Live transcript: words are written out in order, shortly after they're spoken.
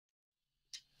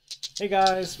Hey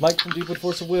guys, Mike from Deepwood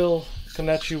Force of Will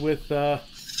coming at you with the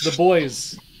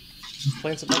boys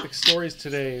playing some epic stories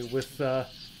today with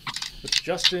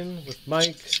Justin, with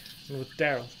Mike, and with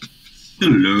Darell.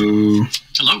 Hello.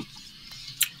 Hello.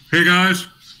 Hey guys.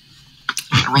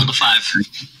 I rolled a 5.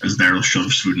 As Darell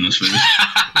shoves food in his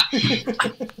face.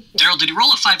 Darell, did you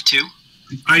roll a 5 too?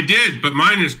 I did, but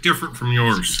mine is different from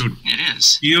yours, so It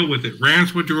is. deal with it.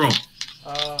 Rance, what'd you roll?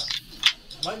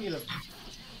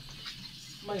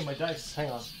 Might need my dice. Hang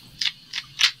on.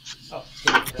 Oh,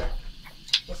 there.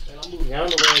 Listen, I'm moving. I don't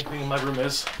know where anything in my room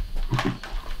is.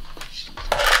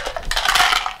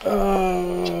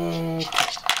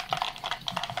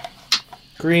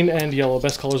 Green and yellow,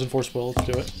 best colors in Force Will.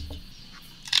 Let's do it.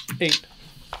 8.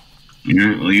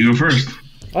 Yeah, well, you go first.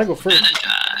 I go first.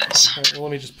 Energize. Alright, well,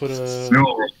 let me just put a... No,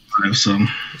 I'll roll 5, so...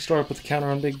 Start up with the counter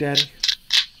on Big Daddy.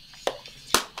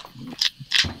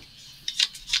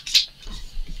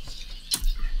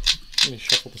 Let me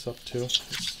shuffle this up too.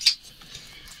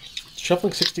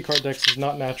 Shuffling 60 card decks is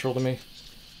not natural to me.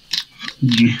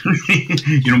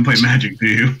 You don't play Magic, do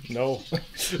you? No.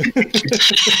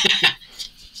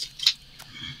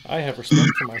 I have respect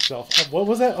for myself. What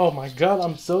was that? Oh my god,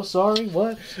 I'm so sorry.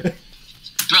 What? Well,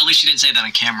 at least you didn't say that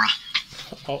on camera.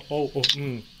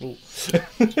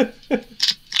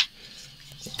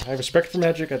 I have respect for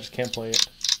Magic, I just can't play it.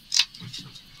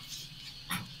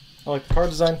 I like the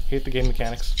card design, hate the game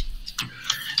mechanics.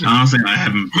 Honestly, I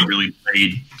haven't really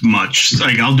played much.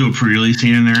 Like, I'll do a pre-release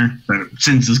here and there, but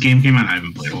since this game came out, I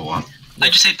haven't played a whole lot. I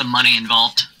just hate the money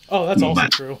involved. Oh, that's also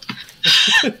true.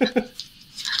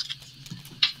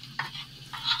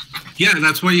 Yeah,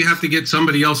 that's why you have to get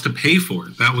somebody else to pay for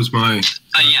it. That was my...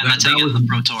 Yeah, that's how you get the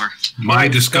Pro Tour. My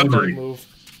discovery. Move.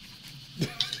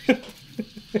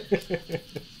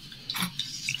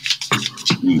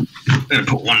 I'm gonna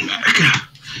put one back.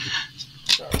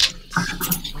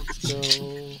 Let's go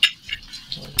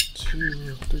 1,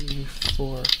 2, 3,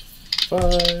 4,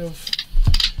 5.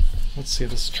 Let's see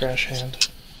this trash hand.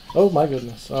 Oh my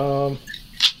goodness. I don't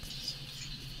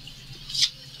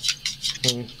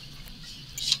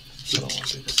want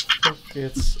to do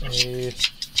this. I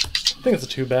think it's a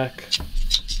 2-back.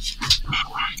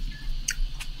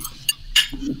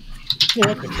 Yeah,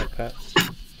 I can check that.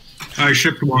 I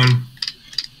shipped one.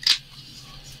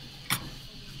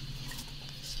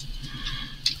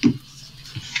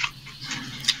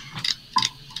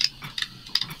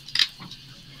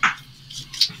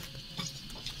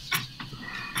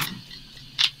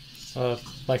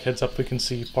 Mike, heads up, we can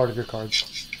see part of your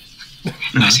cards.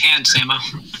 Nice hand, Samo.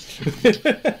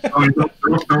 Oh, don't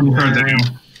throw the cards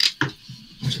anymore.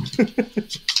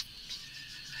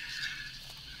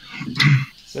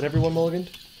 Is that everyone mulliganed?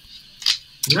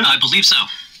 Yeah. I believe so.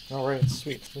 Alright,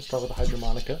 sweet. We'll start with the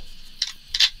Hydromonica.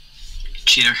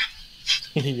 Cheater.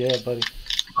 Yeah, buddy.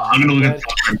 I'm gonna look at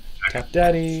the Cap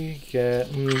Daddy, get...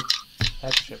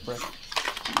 That's shit, Brick.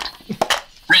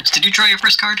 Rich, did you draw your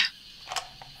first card?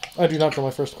 I do not draw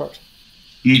my first card.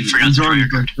 You forgot to draw draw on your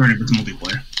your first turn if it's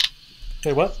multiplayer.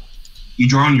 Hey, what? You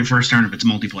draw on your first turn if it's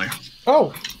multiplayer.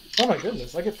 Oh! Oh my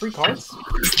goodness, I get free cards?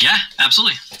 Yeah,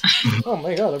 absolutely. Oh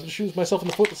my god, I've been shooting myself in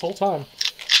the foot this whole time.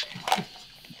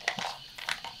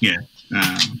 Yeah.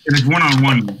 If it's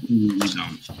one-on-one, you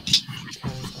don't.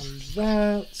 Okay,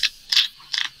 on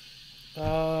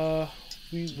that...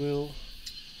 we will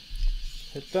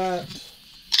hit that.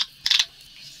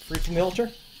 Free from the altar?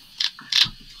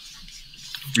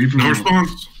 Free from No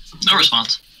response. No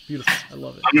response. Beautiful, I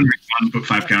love it. I'm gonna respond and put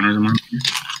 5 counters on mine.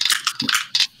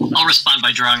 I'll respond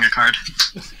by drawing a card.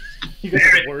 You guys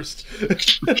are the worst.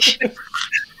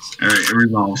 Alright, it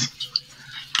resolves.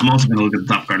 I'm also gonna look at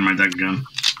the top card of my deck again.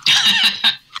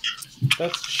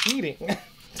 That's cheating.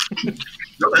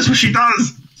 No, that's what she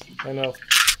does! I know.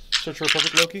 Search for a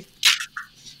perfect Loki?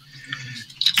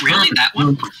 Really? That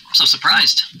one? I'm so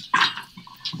surprised.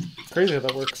 Crazy how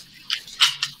that works.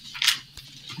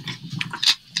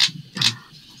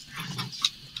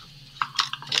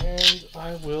 And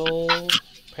I will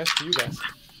pass to you guys.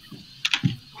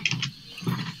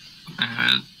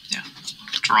 Yeah.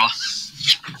 Draw.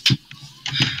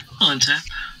 Untap.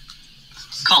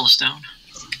 Call a stone.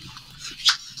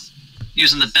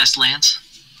 Using the best lands.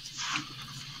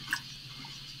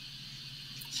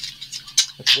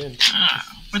 That's wind.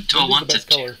 What do I Wind is want the to best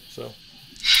do? color, so.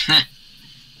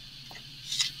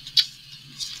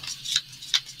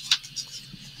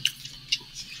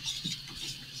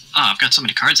 I've got so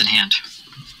many cards in hand.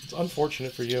 It's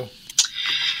unfortunate for you.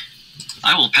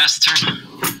 I will pass the turn.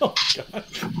 Oh, God.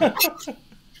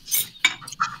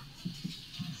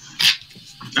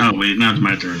 Oh, wait, now it's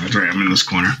my turn. That's right, I'm in this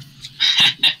corner.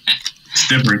 It's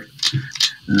different.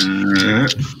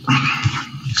 Let's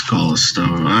call a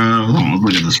stone. Hold on, let's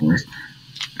look at this first.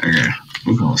 Okay,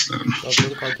 we'll call a stone. Oh, throw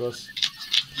the card to us.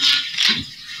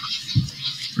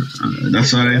 That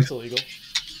side. That's illegal.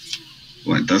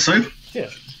 What, that side? Yeah.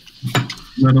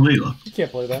 Not illegal. You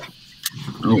can't play that.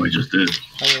 Oh, I just did.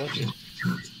 I will let you.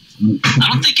 I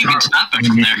don't think you can stop him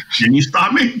from there. Can you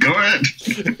stop me? Go ahead.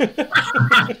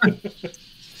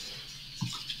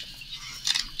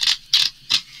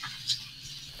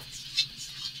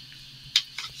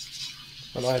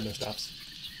 Oh, no, I have no stops.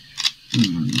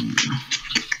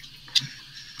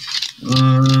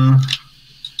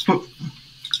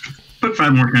 Put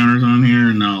 5 more counters on here,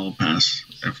 and I'll pass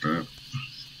after that.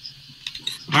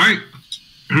 All right.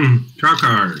 Draw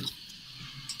card.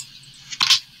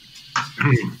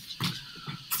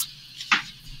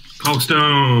 Call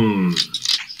stone.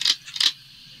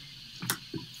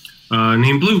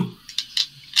 Name blue.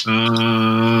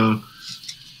 I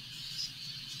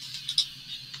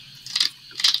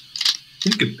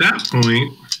think at that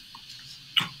point,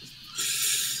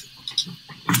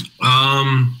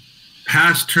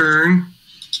 pass turn.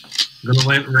 I'm gonna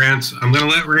let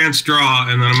Rance draw,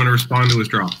 and then I'm gonna respond to his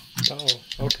draw. Oh,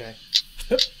 okay.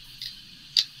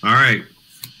 All right,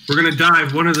 we're gonna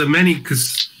dive one of the many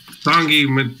Kasangi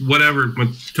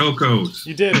Matokos.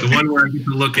 You did it. The one where I get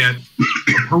to look at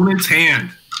opponent's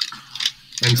hand,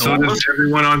 and so does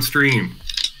everyone on stream.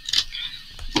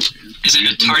 Is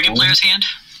it a target player's hand?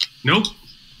 Nope.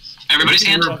 Everybody's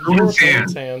hand? Your opponent's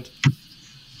hand.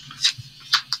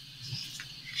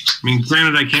 I mean,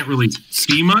 granted, I can't really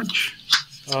see much,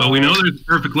 but we know there's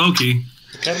perfect Loki.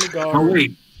 Academy Guard. Oh,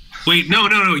 wait, no.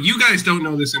 You guys don't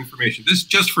know this information. This is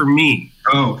just for me.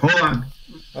 Oh, hold on.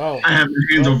 Oh. I have your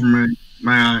hands over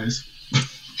my eyes.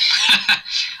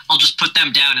 I'll just put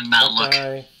them down and not look.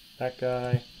 That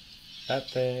guy, that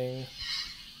thing,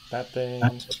 that thing,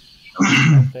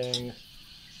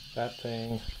 that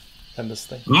thing, and this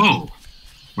thing. Oh,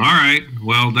 all right.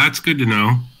 Well, that's good to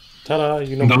know. Ta-da!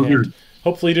 You know my hand.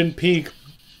 Hopefully, you didn't peek.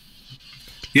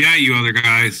 Yeah, you other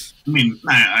guys. I mean,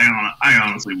 I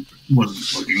honestly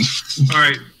wasn't looking. All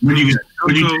right.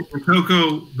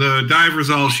 Coco, the dive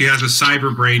result, she has a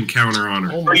cyber brain counter on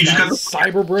her. Oh my god,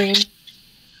 cyber brain?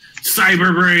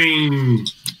 Cyber brain!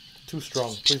 Too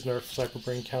strong. Please nerf cyber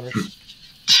brain counters.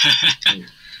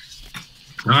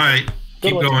 All right.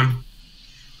 Keep going.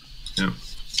 Yeah.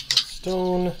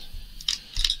 Stone.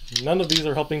 None of these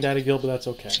are helping Daddy Gil, but that's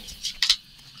okay.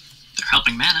 They're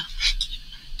helping mana.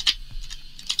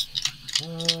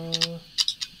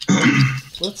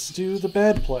 Let's do the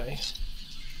bad play.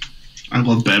 I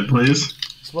love bad plays.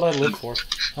 That's what I live for.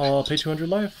 I'll pay 200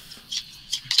 life.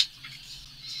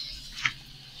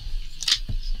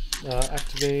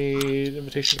 Activate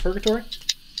Invitation to Purgatory.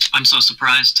 I'm so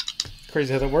surprised.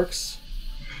 Crazy how that works.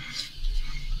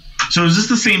 So is this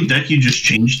the same deck you just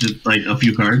changed it, like a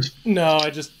few cards? No,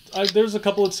 there's a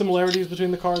couple of similarities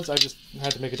between the cards. I just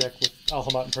had to make a deck with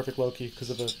Alhamat and Perfect Loki because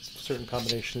of a certain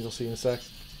combination you'll see in a sec.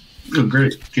 Oh,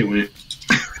 great. Can't wait.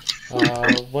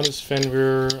 One is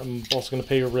Fenrir. I'm also going to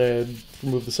pay a red,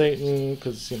 remove the Satan,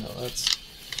 because, that's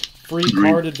free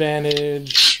card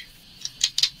advantage.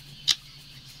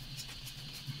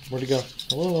 Where'd he go?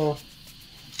 Hello,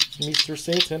 Mr.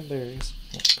 Satan. There he is.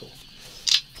 Oh, cool.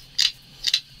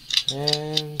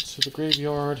 And to the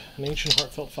graveyard, an Ancient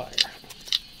Heartfelt Fire.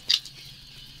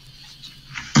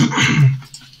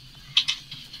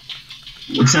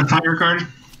 What's that fire card?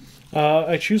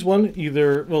 I choose one,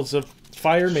 it's a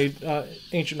fire made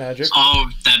ancient magic. Oh,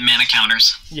 that mana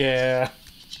counters. Yeah.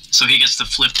 So he gets to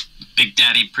flip Big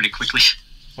Daddy pretty quickly.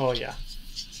 Oh, yeah.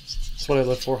 That's what I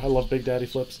live for. I love Big Daddy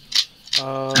flips.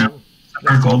 One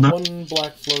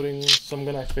black floating, so I'm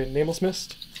going to activate Nameless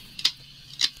Mist.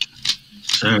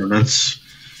 So that's...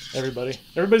 Everybody's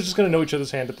just going to know each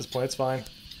other's hand at this point. It's fine.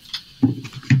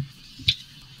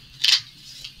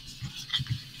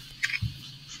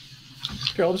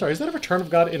 Carol, I'm sorry. Is that a Return of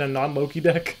God in a non-Loki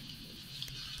deck?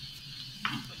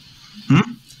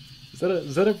 Hmm? Is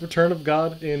that a Return of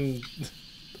God in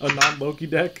a non-Loki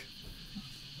deck?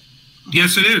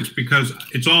 Yes, it is, because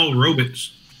it's all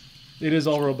robots. It is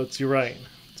all robots. You're right.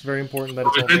 It's very important that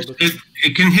it's all robots.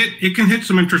 It can hit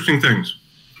some interesting things.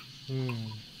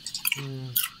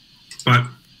 But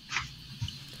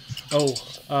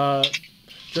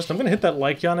just I'm gonna hit that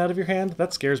Lycion out of your hand.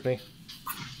 That scares me.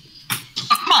 Oh,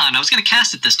 come on, I was gonna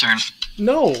cast it this turn.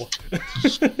 No.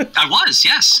 I was,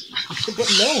 yes.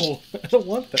 But no, I don't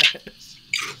want that.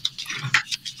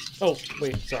 Oh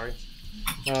wait, sorry.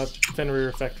 Fenrir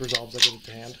effect resolves. I get it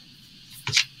to hand.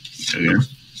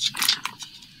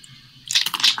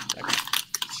 Okay.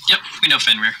 Yep, we know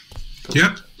Fenrir. Cool.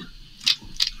 Yep.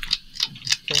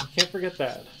 Can't forget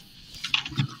that.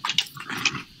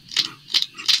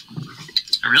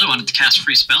 I really wanted to cast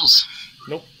free spells.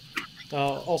 Nope.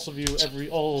 Also,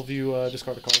 all of you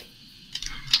discard a card.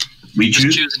 We Just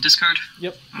choose. choose and discard.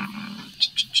 Yep.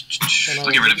 And I'll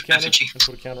get rid of counter effigy. and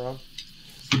put a counter on.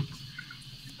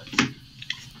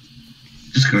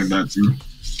 Discard that too.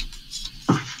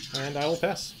 And I will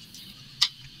pass.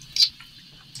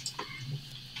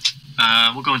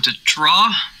 We'll go into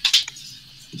draw.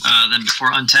 Then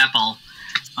before untap, I'll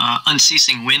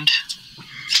Unceasing Wind.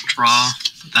 Draw.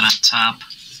 Then untap.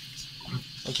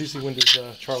 Unceasing Wind is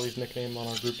Charlie's nickname on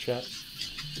our group chat.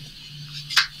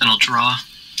 Then I'll draw.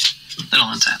 Then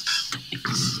I'll untap.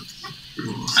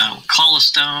 We'll call a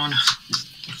stone.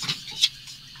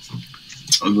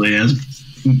 Ugly as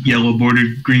yellow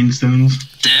bordered green stones.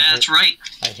 That's right.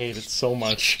 I hate it so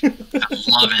much. I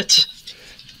love it.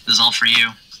 This is all for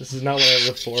you. This is not what I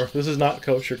live for. This is not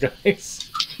kosher, guys.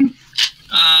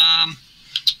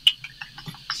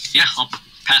 Yeah, I'll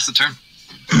pass the turn.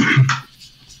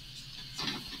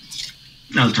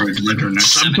 No, that's right. It's my turn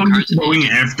next. I'm 7 cards in going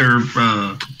after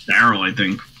Darell, I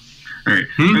think. All right.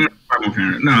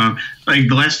 No, like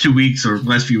the last 2 weeks or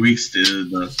last few weeks,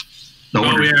 the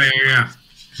order. Yeah.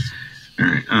 All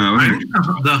right. I think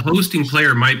the hosting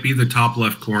player might be the top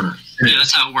left corner. Yeah,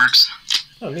 that's how it works.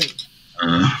 Oh, neat.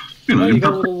 You know, Oh, you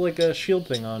got a little like a shield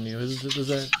thing on you. Does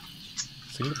that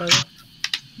signify that?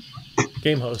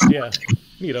 Game host, yeah.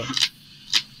 Neato.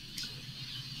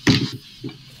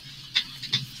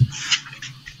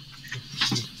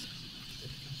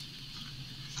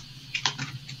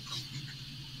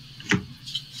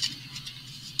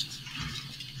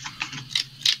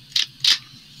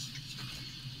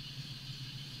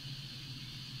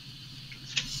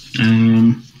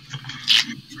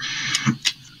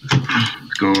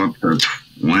 Let's go up to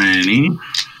 20.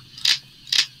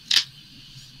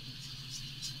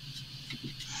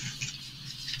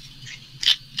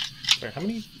 Sorry, how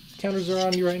many counters are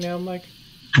on you right now, Mike?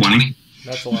 20.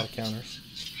 That's a lot of counters.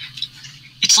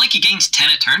 It's like he gains 10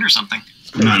 a turn or something.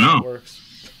 It's crazy I know. how it works.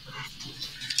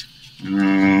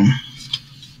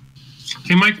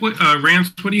 Hey, Mike,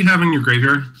 Rance, what do you have in your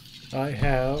graveyard? I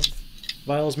have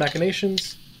Vile's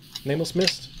Machinations, Nameless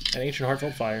Mist, and Ancient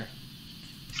Heartfelt Fire.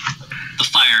 The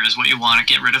fire is what you want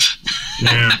to get rid of.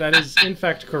 Yeah. That is, in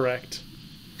fact, correct.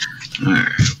 All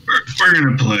right. We're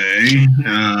going to play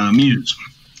Muse.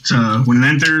 So when it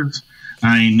enters,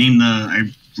 I name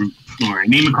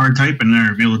a card type and then I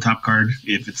reveal the top card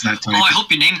if it's that type. Oh, I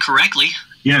hope you named correctly.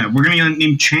 Yeah, we're going to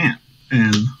name Chant.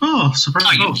 And, surprise.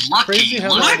 Oh, you lucky. Crazy how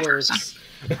lucky that person. works.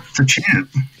 It's a Chant.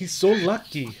 He's so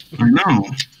lucky. I know.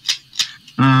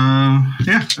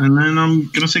 Yeah, and then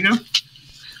I'm going to say go.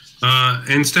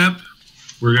 End step,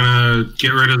 we're going to get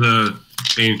rid of the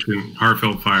Ancient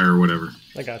Heartfelt Fire or whatever.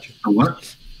 I got you. A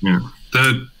what? Yeah.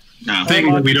 The No.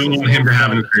 thing that we don't want him to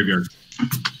have in his graveyard.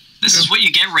 This is what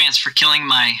you get, Rance, for killing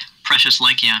my precious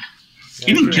Lycion. Yeah,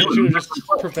 You didn't kill should him. have just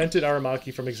prevented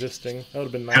Aramaki from existing. That would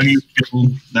have been nice. How do you kill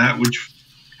that which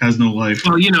has no life?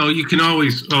 Well, you can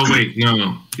always... Oh, wait.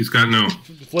 No. He's got no...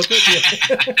 Flip it?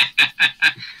 Yeah.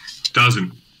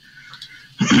 Doesn't.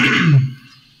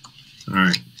 All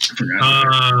right. I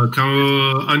forgot.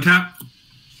 Come untap.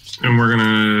 And we're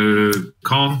going to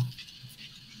call.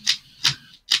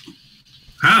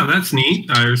 Ah, that's neat.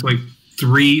 There's like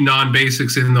 3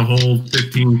 non-basics in the whole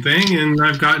 15 thing, and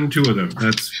I've gotten 2 of them.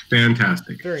 That's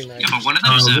fantastic. Very nice. Yeah, but one of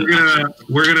them's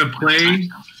We're gonna play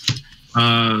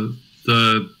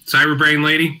the Cyberbrain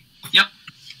lady. Yep.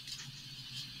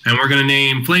 And we're gonna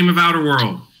name Flame of Outer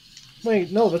World.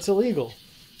 Wait, no, that's illegal.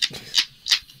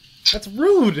 That's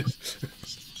rude. I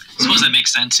suppose that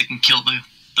makes sense. It can kill the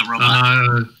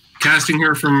robot. Casting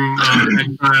her from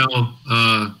exile.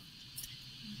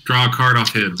 Draw a card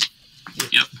off him.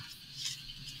 Yep.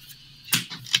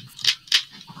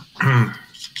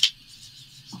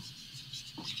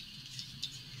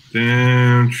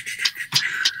 Then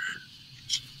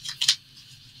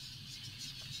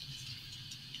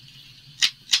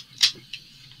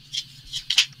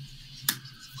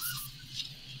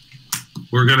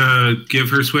we're gonna give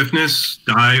her swiftness,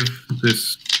 dive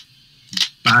this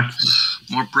back.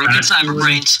 More broken cyber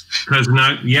brains. Because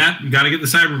not yet, you gotta get the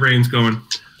cyber brains going.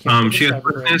 She has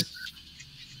swiftness.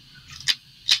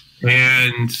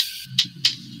 And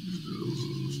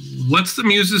what's the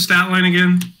Muse's stat line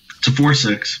again? It's a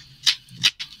 4/6.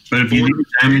 But if you do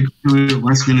damage to it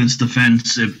less than its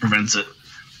defense, it prevents it.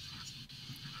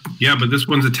 Yeah, but this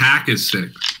one's attack is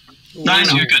 6. I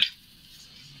know. You're good.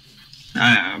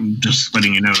 I'm just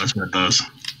letting you know that's what it does.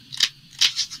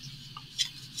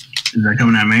 Is that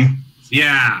coming at me?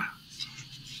 Yeah.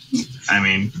 I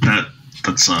mean, that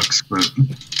sucks, but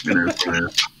It is what it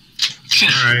is. All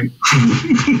right.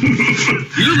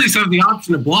 You at least have the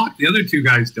option to block. The other two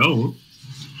guys don't.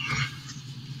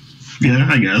 Yeah,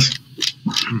 I guess.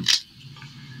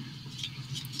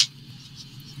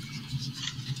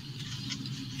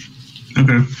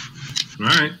 Okay. All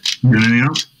right. Anything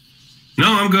else?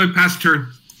 No, I'm good. Pass the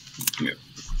turn. Yeah.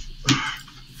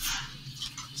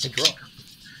 I draw.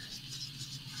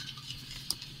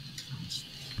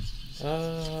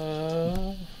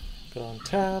 Go on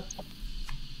tap.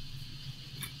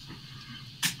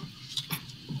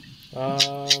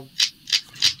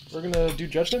 We're gonna do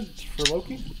judgment for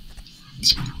Loki.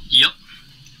 Yep.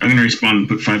 I'm gonna respond and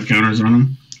put 5 counters on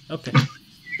him. Okay.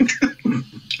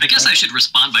 I guess I should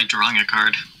respond by drawing a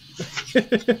card.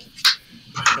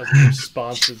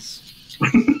 Responses.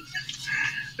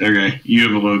 Okay, you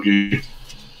have a Loki.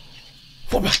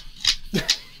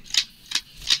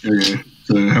 Okay,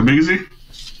 so how big is he?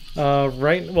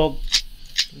 Right. Well,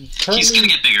 currently, He's gonna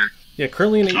get bigger. yeah,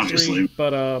 currently an 8/3, Obviously.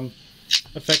 but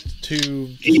effect to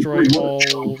destroy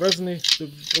 8/3, all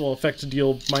resonators. Well, effect to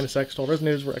deal -X to all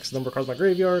resonators where X is the number of cards in my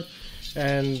graveyard,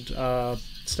 and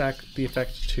stack the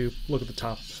effect to look at the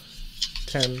top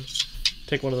 10,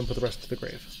 take one of them, put the rest into the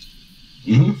grave.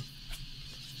 Mm-hmm.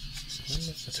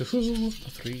 That's a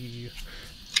 3,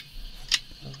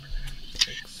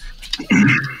 6, 8,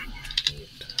 9,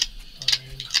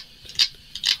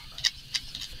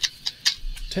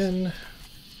 10.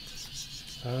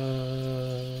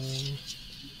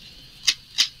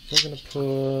 We're gonna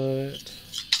put.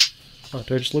 Oh,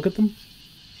 do I just look at them?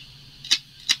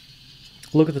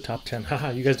 Look at the top 10.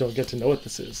 Haha, you guys don't get to know what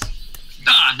this is.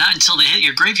 Not until they hit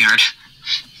your graveyard.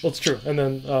 Well, it's true. And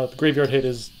then the graveyard hit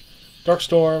is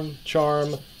Darkstorm,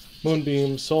 Charm,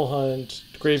 Moonbeam, Soul Hunt,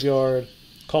 Graveyard,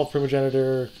 Call of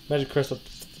Primogenitor, Magic Crystal.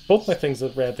 Both my things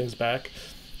that ran things back.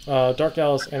 Dark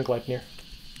Alice and Gleipnir.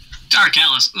 Dark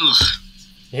Alice. Ugh.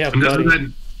 Yeah, And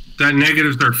buddy. that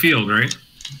negatives our field, right?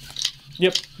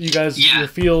 Yep, you guys, Yeah. your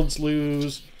fields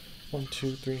lose 1,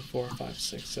 2, 3, 4, 5,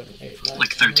 6, 7, 8, 9,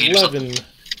 Like 10, 13 or 11.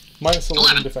 Minus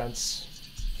 11 11. defense.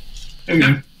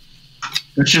 Okay.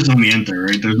 That's just on the enter,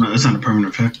 right? That's not a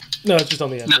permanent effect. No, it's just on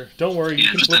the enter. Don't worry, you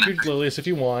Yeah, can just flip on your Lilias if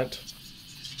you want.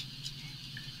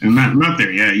 And not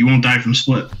there yet. You won't die from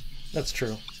split. That's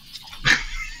true.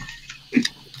 You're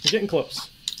getting close.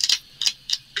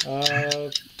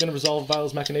 Gonna resolve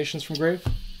Vile's Machinations from grave.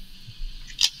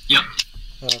 Yep.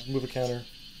 Move a counter.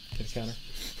 Get a counter.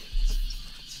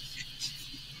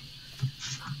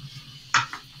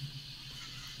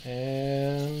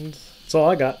 And that's all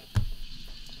I got.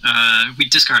 We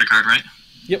discard a card, right?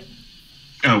 Yep.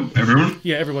 Oh, everyone?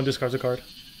 Yeah, everyone discards a card.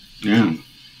 Yeah.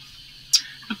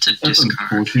 What's a That's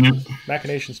discard? unfortunate.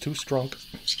 Machinations too strong.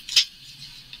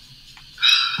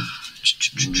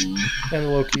 And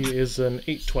Loki is an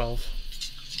 8/12.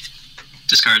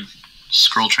 Discard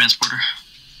Scroll Transporter.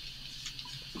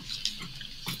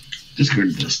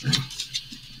 Discard this thing.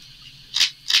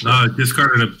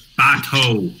 Discarded a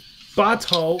Bato.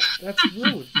 Bato! That's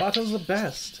rude. Bato's the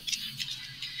best.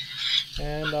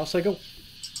 And I'll say go.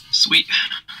 Sweet.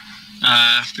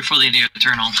 Before the end of your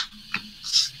turn, I'll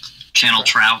channel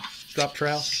Trow. Drop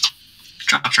trowel.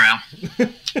 Drop Trow.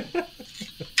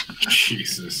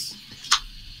 Jesus.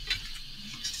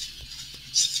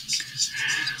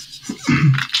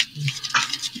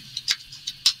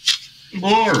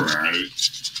 Alright.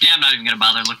 Yeah, I'm not even gonna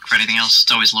bother looking for anything else.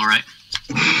 It's always low, right?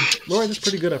 Laura, that's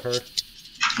pretty good, I've heard.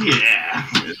 Yeah.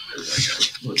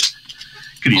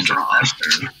 Could use draw. last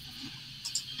turn.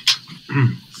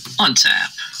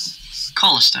 Untap.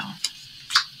 Call a stone.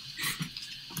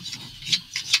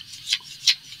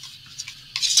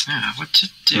 Yeah, what to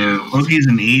do? Loki's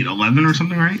an 8/11 or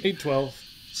something, right? 8/12.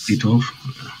 8/12.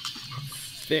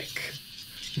 Thick.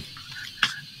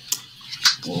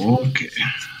 Okay.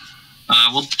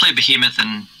 We'll play Behemoth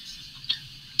and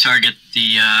target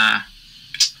the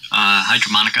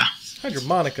Hydromonica.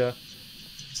 Hydromonica.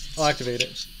 I'll activate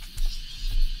it.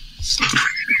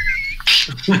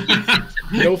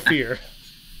 No fear.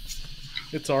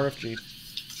 It's RFG.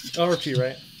 RFG,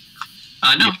 right?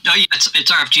 No, yeah, it's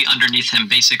RFG underneath him,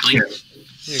 basically. Yeah.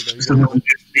 Here you go. You So got it.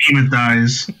 if the demon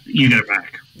dies, you get it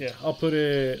back. Yeah, I'll put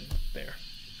it there.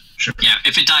 Sure. Yeah,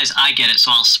 if it dies, I get it,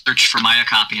 so I'll search for my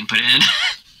copy and put it in.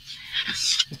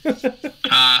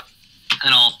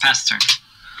 And I'll pass the turn.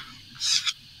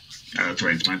 That's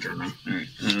right, it's my turn now.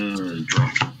 Alright,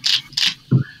 draw.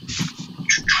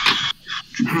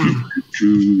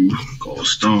 Call a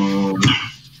stone.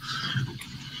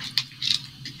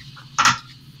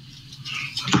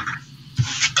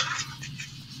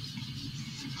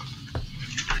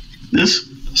 This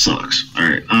sucks.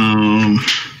 Alright,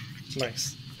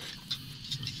 Nice.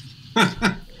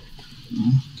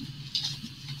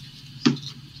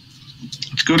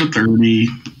 go to 30.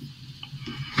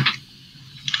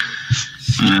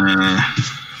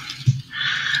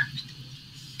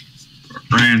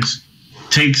 Rance,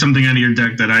 take something out of your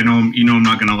deck that I know you know I'm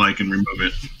not gonna like and remove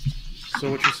it.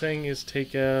 So what you're saying is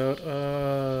take out.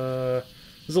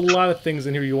 There's a lot of things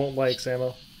in here you won't like,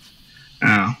 Samo.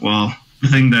 Oh, well, the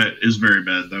thing that is very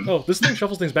bad then. Oh, this thing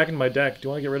shuffles things back in my deck. Do you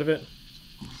want to get rid of it?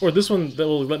 Or this one that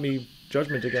will let me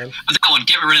Judgment again? That one.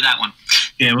 Get rid of that one.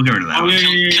 Yeah, we'll get rid of that one.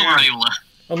 Kill Ryola.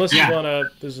 Unless you want to...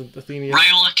 There's Athenia.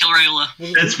 Ryola. Kill Ryola.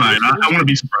 That's fine. I want to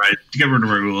be surprised. Get rid of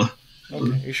Ryola.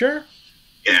 Okay, you sure?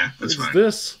 Yeah, that's fine.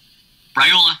 This.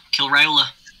 Ryola. Kill Ryola.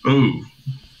 Oh.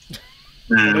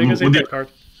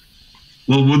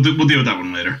 We'll deal with that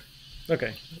one later.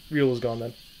 Okay, Riola's gone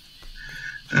then.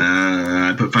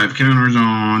 I put 5 counters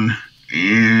on,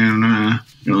 and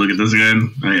look at this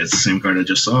again. Oh, yeah, it's the same card I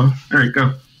just saw. All right,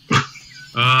 go.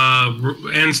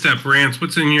 End step, Rance.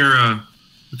 What's in your?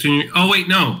 Oh wait,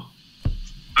 no.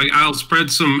 I'll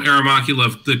spread some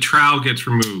Aramocula. The trowel gets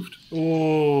removed.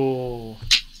 Ooh.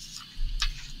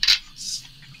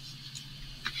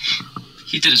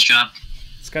 He did his job.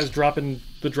 This guy's dropping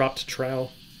the dropped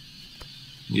trowel.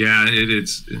 Yeah,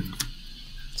 it's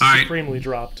all right. Supremely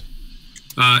dropped.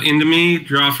 Into me,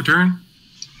 draw for turn.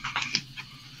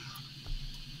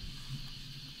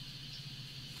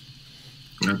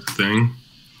 That's the thing.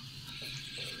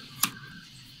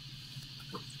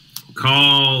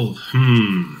 Call.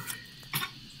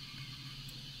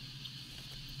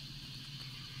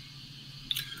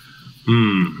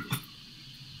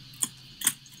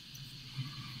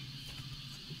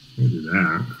 We'll do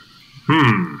that.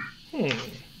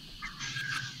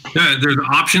 Yeah, there's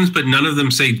options, but none of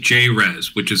them say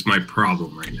J-Res, which is my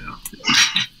problem right now.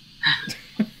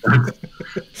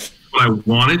 That's what I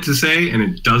wanted to say, and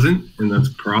it doesn't, and that's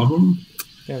a problem.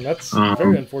 Yeah, that's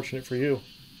very unfortunate for you.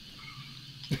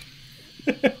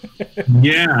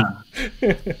 Yeah.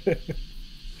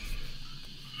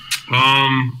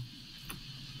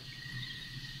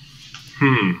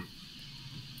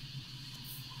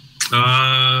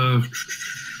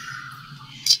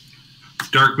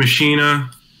 Dark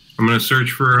Machina. I'm going to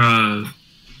search for a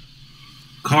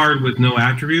card with no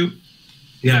attribute.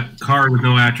 Yeah, card with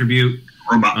no attribute.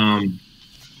 Robot. And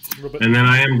then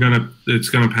it's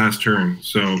going to pass turn.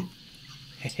 So.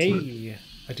 Hey,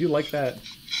 I do like that.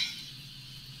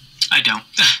 I don't.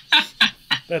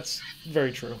 That's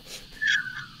very true.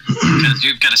 Because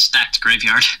you've got a stacked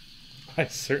graveyard. I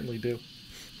certainly do.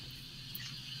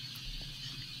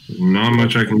 Not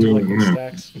much I can do with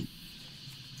that. Stacks.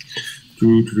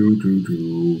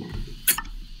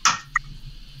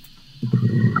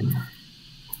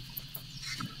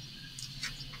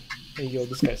 Hey, yo,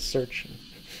 this guy's searching.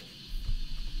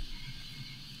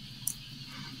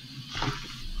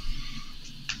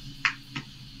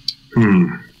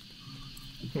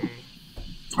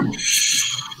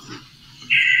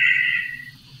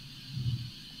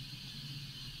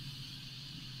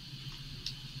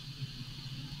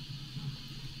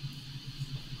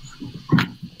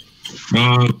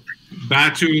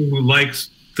 Batu likes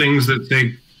things that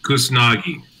say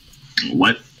Kusanagi.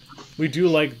 What? We do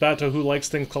like Bato, who likes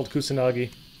things called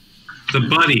Kusanagi. The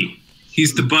buddy.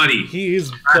 He's the buddy. He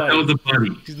is Bato the buddy.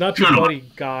 He's not your buddy,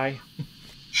 guy.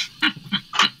 I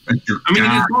mean,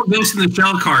 it's all Ghost in the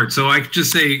Shell card, so I could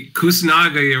just say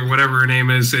Kusanagi or whatever her name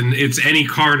is, and it's any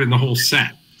card in the whole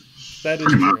set. That is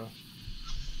true.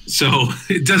 So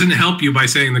it doesn't help you by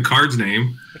saying the card's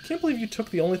name. I can't believe you took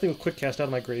the only thing with Quick Cast out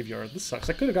of my graveyard. This sucks.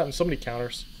 I could have gotten so many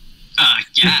counters.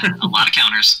 Yeah, a lot of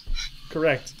counters.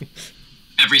 Correct.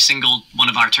 Every single one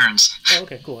of our turns. Oh,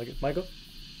 okay, cool. I get Michael.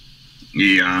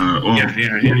 Yeah. Well, Yeah,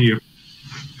 and you.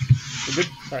 We're good?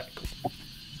 Alright, cool.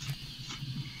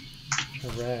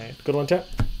 Alright, good one, tap.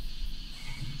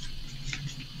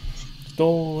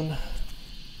 Stone.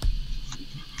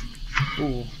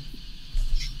 Ooh.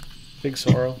 Big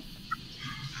sorrow.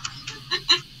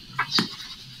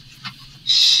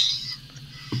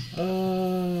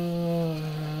 No.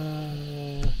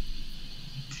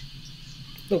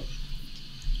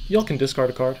 Y'all can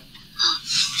discard a card.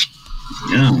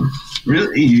 Yeah.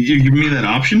 Really? You give me that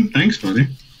option? Thanks, buddy.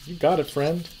 You got it,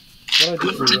 friend. What I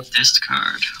do for you?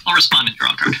 Discard. I'll respond and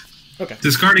draw a card. Okay.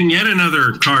 Discarding yet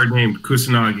another card named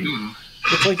Kusanagi.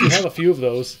 Looks like you have a few of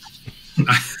those.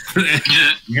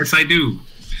 Yes, I do.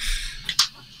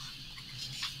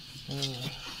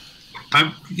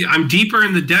 I'm deeper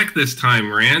in the deck this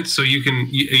time, Rance, so you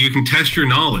can test your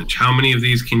knowledge. How many of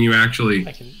these can you actually...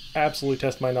 I can absolutely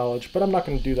test my knowledge, but I'm not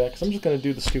going to do that because I'm just going to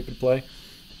do the stupid play.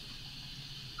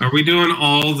 Are we doing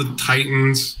all the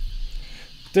Titans?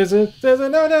 There's a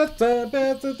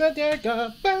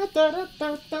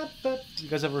You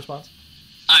guys have a response?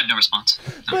 I have no response.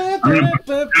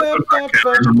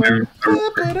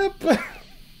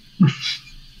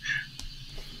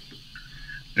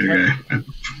 Okay.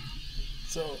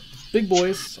 So, big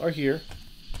boys are here.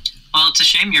 Well, it's a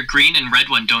shame your green and red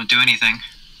one don't do anything.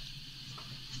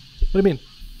 What do you mean?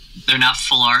 They're not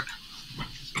full art.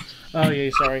 Oh, yeah,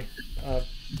 sorry.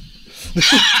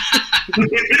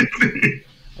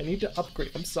 I need to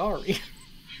upgrade. I'm sorry.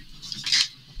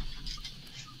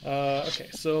 Okay,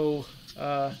 so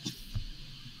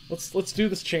let's do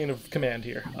this chain of command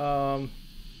here.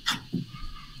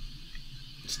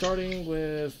 Starting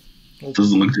with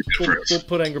Doesn't look too good for us. we'll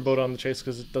put Anger Boat on the chase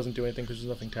because it doesn't do anything because there's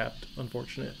nothing tapped.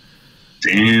 Unfortunate.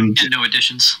 Damn. And no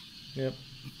additions. Yep.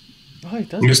 Oh, it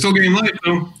does. You're still getting life,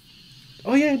 though.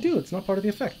 Oh yeah, I do. It's not part of the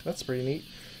effect. That's pretty neat.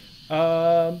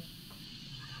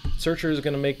 Searcher is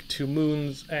going to make 2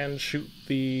 moons and shoot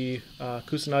the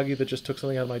Kusanagi that just took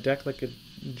something out of my deck like a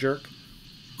jerk.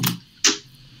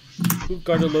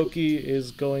 Utgarda Loki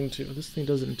is going to... this thing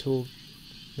does it until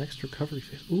next recovery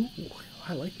phase. Ooh,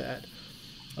 I like that.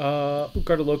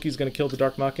 Utgarda Loki is going to kill the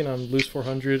Dark Machina on lose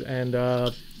 400, and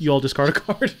you all discard a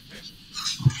card.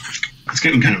 That's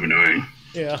getting kind of annoying.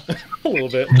 Yeah, a little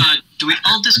bit. Do we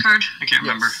all discard? I can't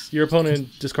remember. Yes. Your opponent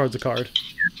discards a card.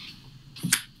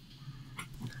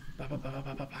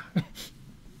 Let's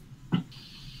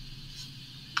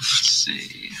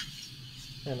see.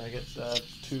 And I get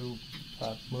 2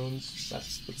 moons.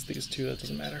 That's these 2. That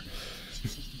doesn't matter.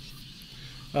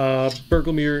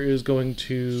 Burglemere is going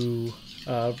to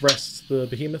rest the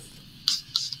Behemoth.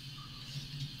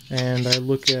 And I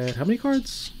look at... how many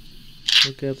cards?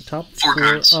 Look at the top 4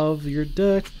 cards. of your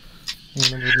deck. And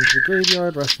I'm moving to the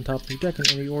graveyard, rest on top of your deck in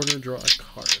any order, draw a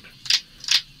card.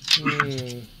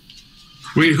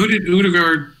 Wait, who did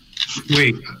Udagard...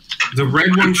 Wait, the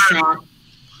red one shot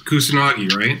Kusanagi,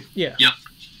 right? Yeah. Yep.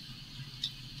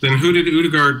 Then who did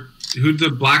Udagard... who did the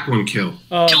black one kill?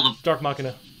 Kill them. Dark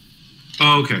Machina.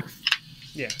 Oh, okay.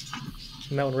 Yeah.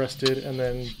 And that one rested, and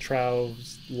then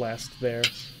Trow's last there.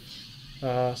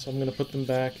 So I'm going to put them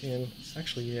back in...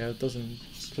 actually, yeah, it doesn't...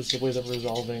 because the way they're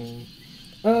resolving...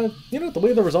 you know, the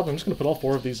way they're resolving, I'm just going to put all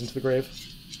 4 of these into the grave.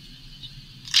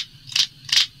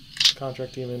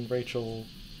 Contract Demon, Rachel,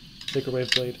 Sacred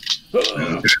Wave Blade.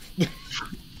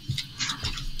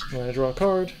 And I draw a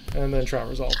card, and then Trow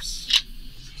resolves.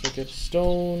 So I get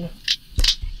Stone,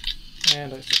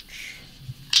 and I search.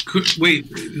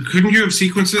 Wait, couldn't you have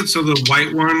sequenced it so the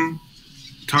white one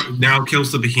now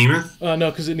kills the Behemoth?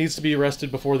 No, because it needs to be arrested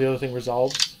before the other thing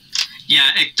resolves. Yeah,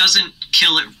 it doesn't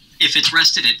kill it. If it's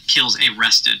rested, it kills a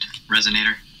rested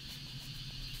Resonator.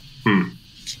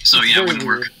 So yeah, it wouldn't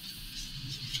work.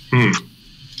 And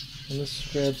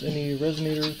this grabs any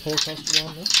Resonator total cost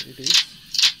 1. That's pretty deep.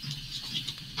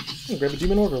 I'm gonna grab a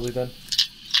Demon Orderly then.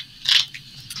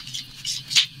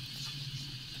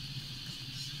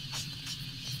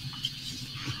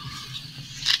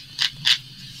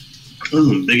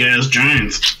 Ooh, big ass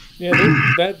giants. Yeah,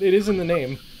 that it is in the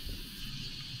name.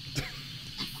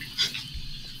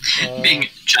 Being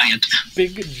giant.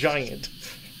 Big giant.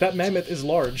 That mammoth is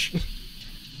large. And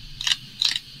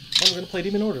we're gonna play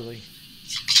Demon Orderly.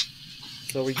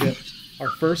 So we get our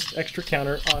first extra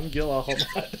counter on Gil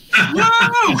Ahalmat.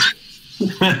 Woo!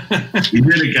 We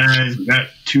did it, guys. We got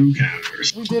 2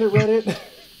 counters. We did it, Reddit.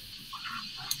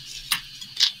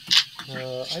 I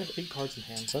have 8 cards in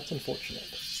hand, so that's unfortunate.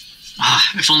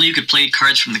 If only you could play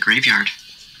cards from the graveyard.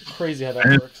 Crazy how that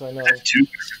works, I know. 2.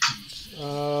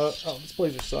 Oh, this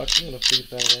blazer sucks. I'm gonna figure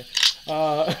that away.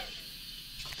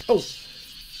 Oh,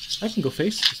 I can go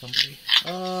face to somebody.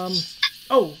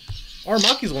 Oh,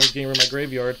 Armaki's the one who's getting rid of my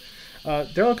graveyard.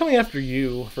 Darell, I'm coming after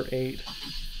you for 8.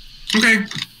 Okay.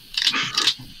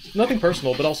 Nothing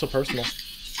personal, but also personal.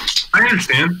 I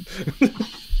understand.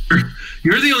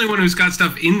 You're the only one who's got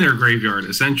stuff in their graveyard,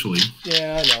 essentially.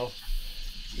 Yeah, I know.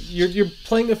 You're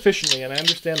playing efficiently, and I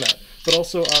understand that. But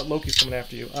also, Loki's coming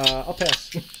after you. I'll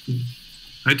pass.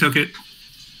 I took it.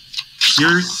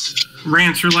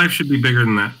 Rance, your life should be bigger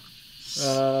than that.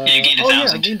 You gained 1,000. Oh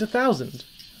yeah, I gained 1,000.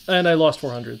 And I lost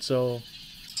 400, so...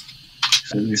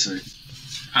 Let me see.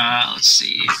 Let's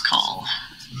see. Call.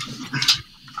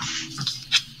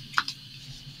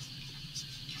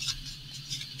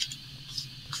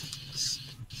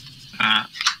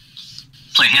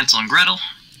 Play Hansel and Gretel.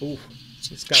 Ooh,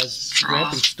 this guy's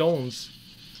ramping stones.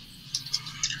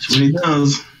 That's what he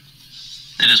does.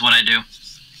 That is what I do.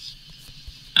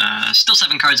 Still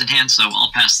 7 cards in hand, so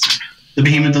I'll pass turn. The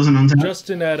Behemoth doesn't untap.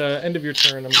 Justin, at end of your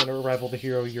turn, I'm going to rival the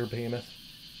hero, your Behemoth.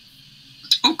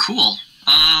 Oh, cool.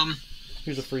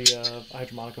 Here's a free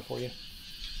Hydromonica for you.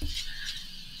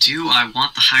 Do I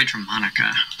want the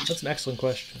Hydromonica? That's an excellent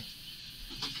question.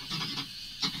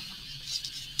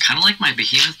 Kind of like my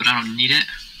Behemoth, but I don't need it.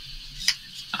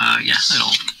 Yeah,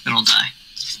 it'll die.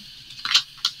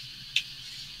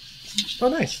 Oh,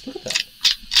 nice. Look at that.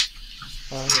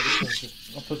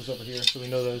 I'll put this over here so we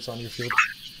know that it's on your field.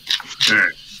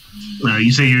 Alright.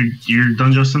 You say you're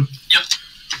done, Justin? Yep.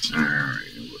 Alright.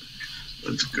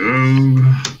 Let's go.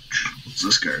 What's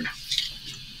this card?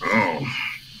 Oh.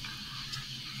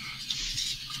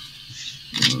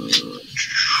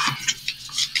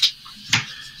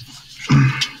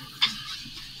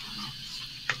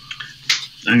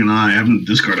 I'm gonna lie, having to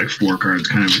discard like 4 cards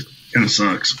kind of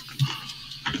sucks.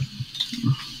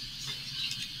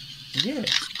 Yeah.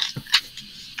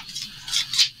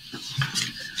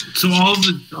 So all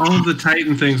of the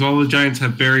Titan things, all the giants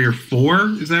have barrier 4.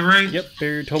 Is that right? Yep.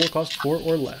 Their total cost 4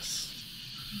 or less.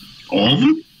 All of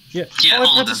them? Yeah. Yeah, oh, I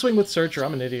all had of to them. swing with Searcher.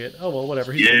 I'm an idiot. Oh well,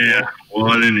 whatever. He's Yeah.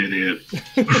 What an idiot.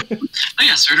 Oh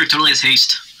yeah, Surtur totally has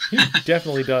haste. He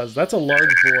definitely does. That's a large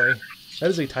boy. That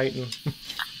is a Titan.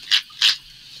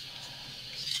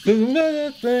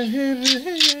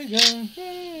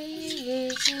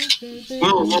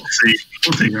 Well, we'll see.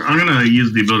 We'll take it. I'm gonna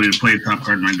use the ability to play a top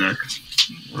card in my deck.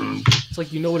 It's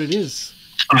like you know what it is.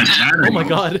 That I Oh my know.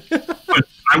 god. But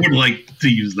I would like to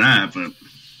use that, but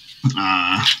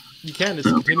You can. It's a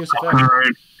the continuous top effect.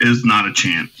 card is not a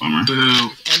chant. Bummer. Boo.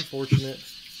 Unfortunate.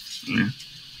 Yeah.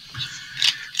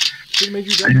 Should have made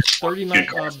you get 39,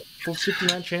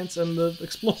 59 chance and the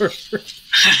Explorer.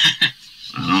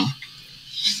 I don't know.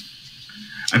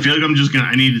 I feel like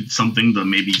I needed something to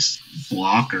maybe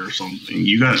block or something.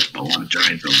 You got a lot of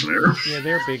giants over there. Yeah,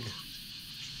 they're big.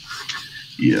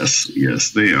 Yes,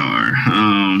 they are.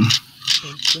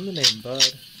 It's in the name, bud.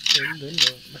 In the name.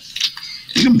 I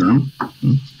think I'm done.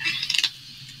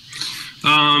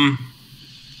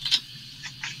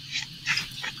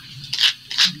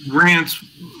 Rance,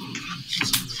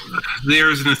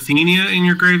 there's an Athenia in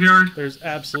your graveyard. There's I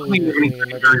don't absolutely think nothing you're in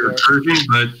my your graveyard. recursion,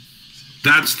 but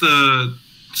that's the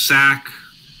sack,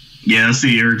 Yeah, that's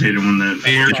the irritated one that. the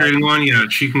irritating one. Yeah,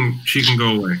 she can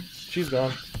go away. She's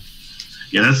gone.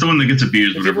 Yeah, that's the one that gets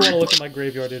abused. If you ever whenever want to we look at my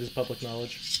graveyard, it is public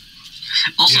knowledge.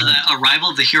 Also, Yeah. the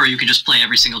Arrival of the Hero you can just play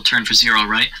every single turn for 0,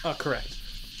 right? Oh, correct.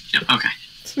 Yep. Okay.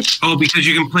 Oh, because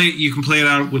you can play it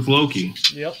out with Loki.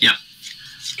 Yep. Yep.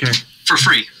 Okay. For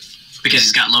free, because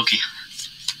he's got Loki.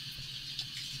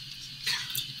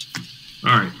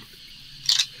 All right.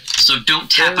 So don't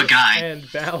tap a Fair guy.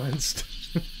 And balanced.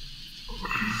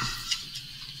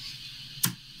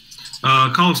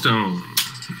 Callstone.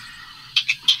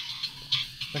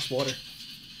 Nice water.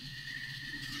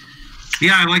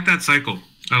 Yeah, I like that cycle.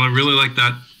 I really like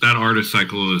that artist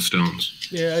cycle of the stones.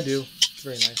 Yeah, I do. It's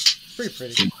very nice. Very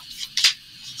pretty.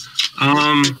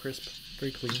 Um, Very crisp.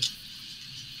 Very clean.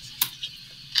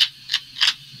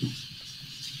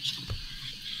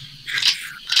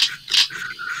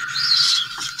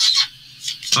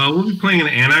 we'll be playing an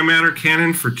antimatter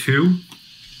cannon for 2.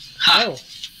 Ha. Oh.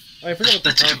 I forgot what the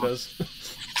That's card cool. does.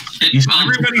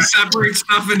 Everybody separates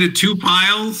stuff into 2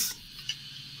 piles.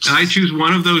 And I choose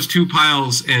one of those 2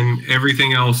 piles, and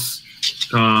everything else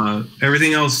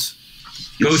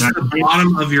goes to the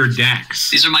bottom of your decks.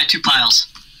 These are my 2 piles.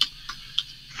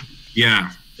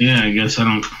 Yeah. Yeah, I guess I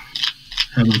don't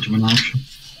have much of an option.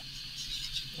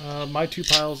 My 2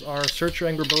 piles are Searcher,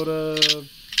 Angrboda,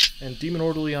 and Demon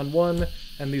Orderly on one,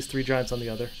 and these 3 giants on the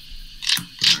other.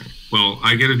 Well,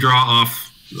 I get a draw off.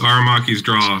 Aramaki's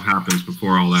draw happens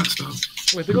before all that stuff.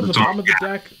 Wait, they go to the bottom of the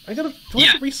deck. Do I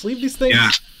have to re-sleeve these things? Yeah.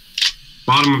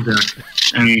 Bottom of deck.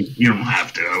 I mean, you don't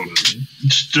have to. I would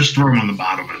just throw them on the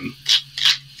bottom and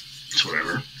it's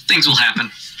whatever. Things will happen.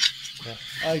 Yeah.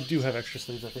 I do have extra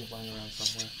sleeves, I think, lying around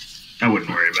somewhere. I wouldn't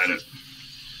worry about it.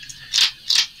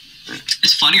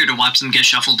 It's funnier to watch them get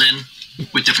shuffled in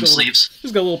with different sleeves.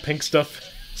 Just got a little pink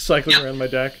stuff cycling Yep. around my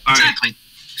deck. All right. Exactly.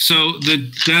 So the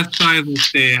death side will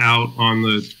stay out on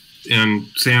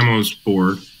Samo's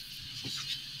board.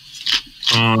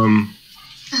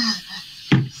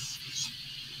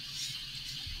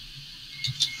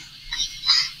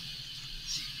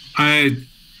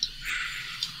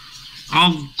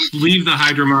 I'll leave the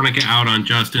Hydromonica out on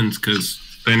Justin's because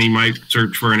then he might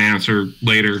search for an answer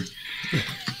later.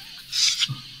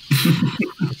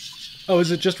 Oh,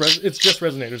 is it just it's just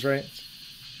resonators, right?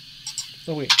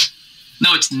 Oh wait,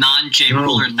 No, it's non-J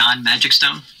rule or non-Magic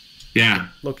Stone. Yeah.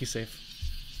 Loki safe.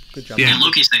 Good job. Yeah. Yeah,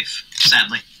 Loki's safe,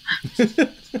 sadly.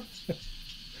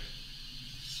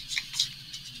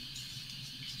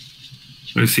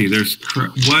 Let's see. There's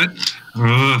what?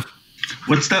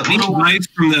 What's that Any little? advice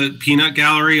from the peanut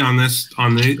gallery on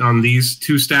these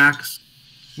 2 stacks?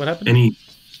 What happened? Any?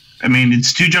 I mean,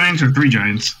 it's 2 giants or 3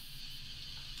 giants.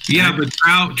 Yeah, but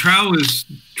Trow's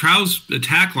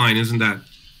attack line isn't that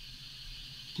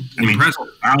impressive?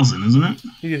 1,000, isn't it?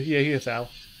 Yeah, he is Thou.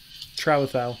 Trow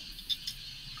with Thou.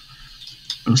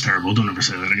 That was terrible. Don't ever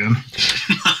say that again.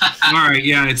 All right,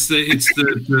 yeah, it's the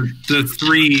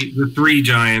 3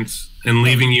 giants and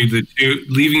leaving you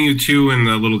 2 and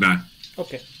the little guy.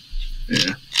 Okay.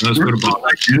 Yeah. Let's go to Bob.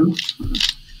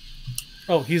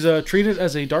 Oh, he's treated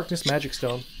as a darkness magic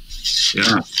stone.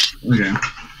 Yeah. Okay.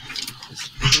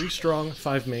 3 strong,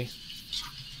 5 me.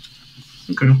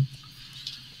 Okay.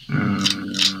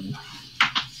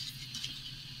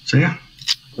 So yeah.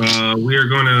 We are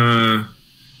going to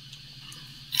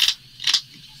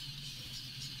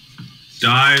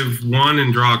dive 1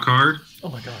 and draw a card. Oh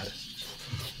my god.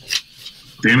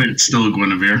 Damn it! It's still a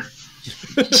Guinevere.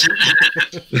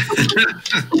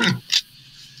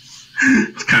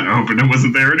 It's kind of hoping it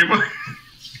wasn't there anymore.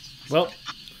 Well,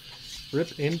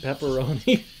 rip in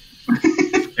pepperoni.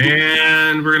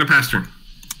 And we're going to pass turn.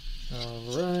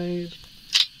 Alright.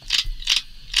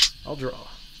 I'll draw.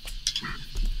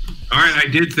 All right, I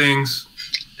did things.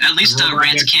 At least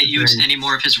Rance can't use any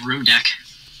more of his room deck.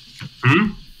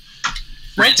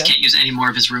 Rance can't use any more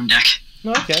of his room deck.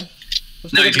 No, I can.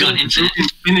 No, you've got infinite.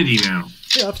 Infinity now.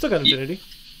 Yeah, I've still got infinity.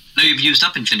 No, you've used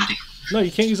up infinity. No,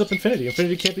 you can't use up infinity.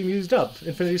 Infinity can't be used up.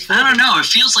 Infinity's I forever. don't know. It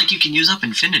feels like you can use up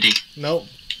infinity. Nope.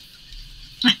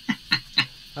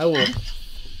 I will.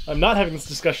 I'm not having this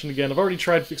discussion again. I've already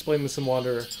tried to explain this in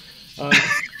Wanderer.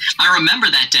 I remember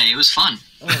that day. It was fun.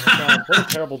 Oh my god, what a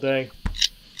terrible day.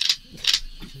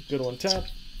 Good one, tap.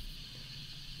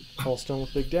 Call Stone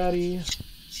with Big Daddy.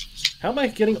 How am I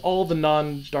getting all the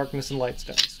non-darkness and light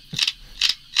stones?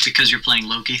 Because you're playing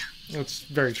Loki. That's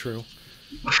very true.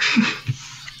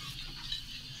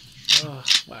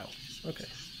 Wow. Okay.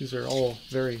 These are all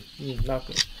very not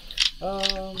good.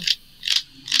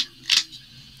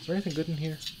 Is there anything good in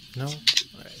here? No?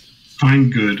 Alright.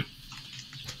 Fine, good.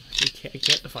 I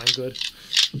can't define good.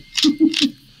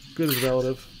 Good is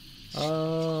relative.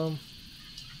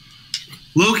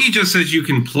 Loki just says you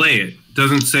can play it.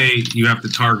 Doesn't say you have to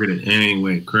target it in any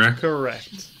way, correct?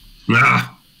 Correct.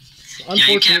 Ah. Yeah,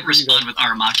 you can't respond with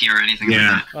Aramaki or anything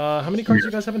Yeah. like that. How many cards do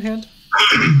you guys have in hand?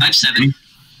 I have 7.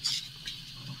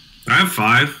 I have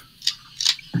 5.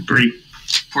 3.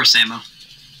 Poor Samo.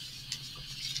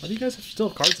 Why do you guys still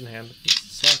have cards in hand? This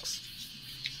sucks.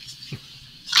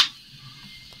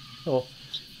 Oh.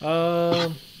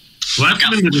 Well, that's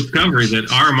been the discovery that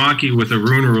Aramaki with a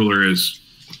rune ruler is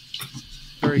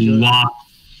Very good.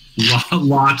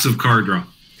 lots of card draw.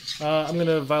 I'm going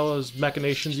to Viola's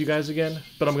Machinations you guys again,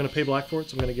 but I'm going to pay black for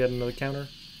it, so I'm going to get another counter.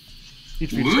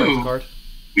 Each of you discards a card.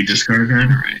 We discard a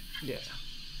card? Alright. Yeah.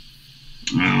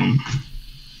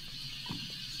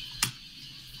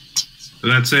 So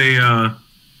that's a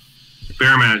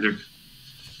bear magic.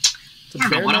 It's a I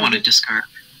don't know bear what I want to magic? discard.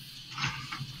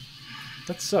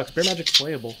 That sucks. Bear magic's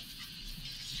playable.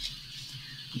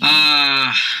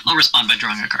 I'll respond by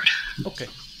drawing a card. Okay.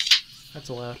 That's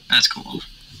allowed. That's cool.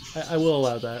 I will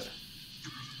allow that.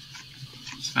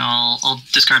 I'll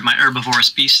discard my herbivorous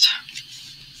beast.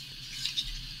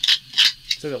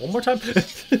 Say that one more time.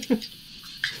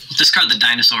 Discard the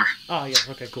dinosaur. Ah, yeah.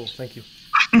 Okay, cool. Thank you.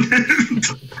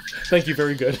 Thank you.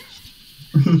 Very good.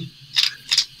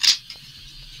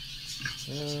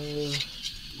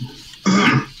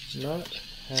 Not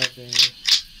having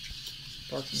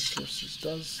darkness curses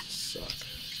does suck.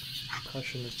 I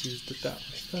shouldn't have used it that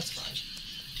way. That's fine.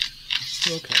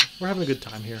 Okay, we're having a good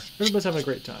time here. Everybody's having a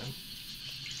great time.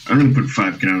 I'm going to put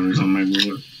 5 counters on my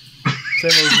ruler.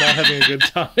 Samuel's not having a good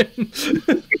time.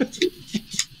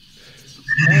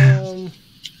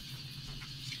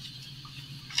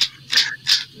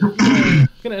 I'm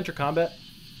gonna enter combat.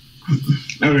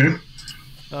 Okay.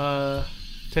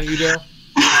 10 you, Darell?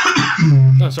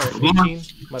 Oh, sorry, 18.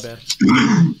 My bad.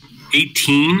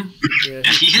 18? Yeah,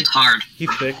 Yeah, he hits hard.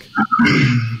 he's thick.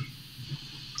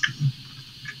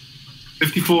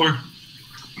 54.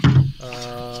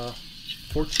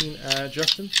 14,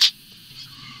 Justin.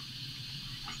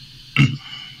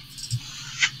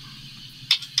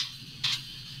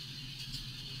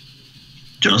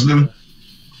 Justin?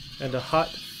 And a hot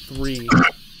 3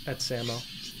 at Samo.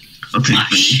 I'll take Last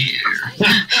 3. year.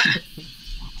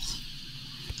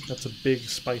 That's a big,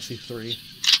 spicy 3.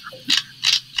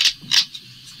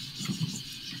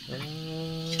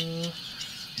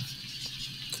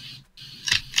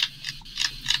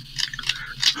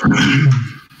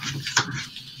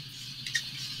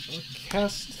 I'll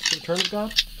cast Return of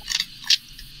God.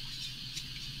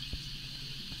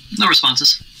 No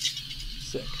responses.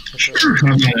 Sick. Sure.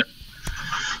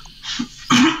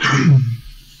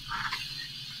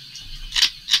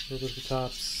 So there's the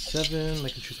top 7. I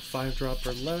can choose a 5-drop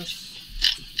or less.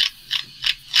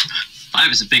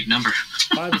 5 is a big number.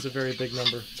 5 is a very big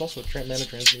number. It's also a mana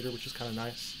transmuter, which is kind of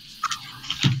nice.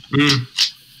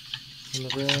 And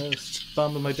the rest,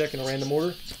 bomb in my deck in a random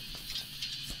order.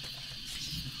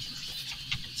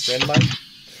 Randomize.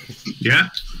 Yeah.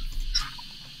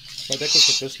 My deck looks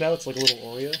like this now. It's like a little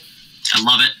Oreo. I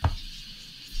love it.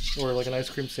 Or like an ice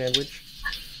cream sandwich.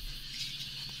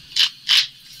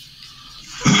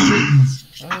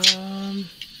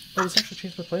 Oh, this actually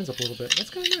changed my plans up a little bit. That's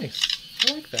kind of nice.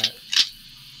 I like that.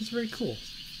 It's very cool.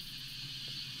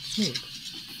 It's neat.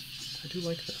 I do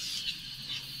like this.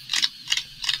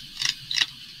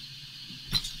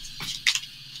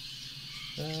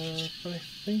 But I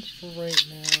think for right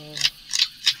now,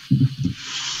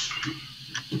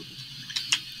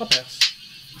 I'll pass.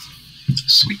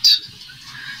 Sweet.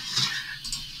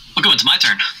 We'll go into my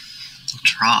turn.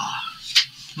 Draw.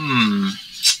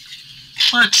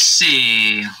 Let's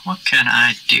see. What can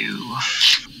I do?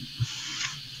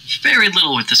 Very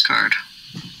little with this card.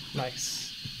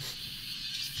 Nice.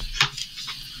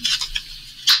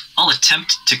 I'll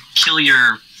attempt to kill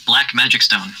your black magic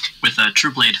stone with a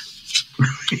true blade.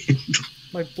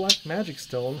 My black magic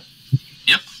stone?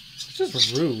 Yep. It's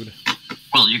just rude.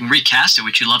 Well, you can recast it,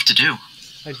 which you love to do.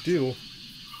 I do.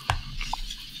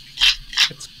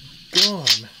 It's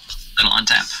gone. That'll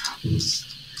untap.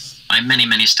 By many,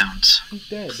 many stones. I'm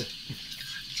dead. You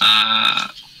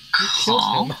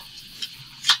Call. killed him.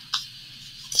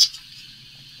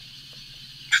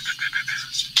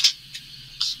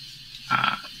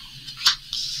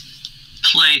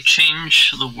 Play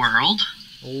Change the World.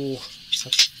 Oh,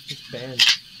 that's banned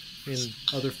in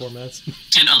other formats.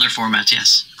 In other formats,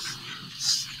 yes.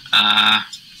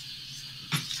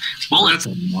 We'll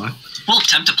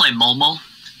attempt to play Momo.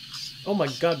 Oh my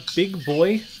god, big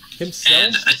boy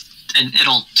himself? And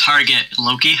it'll target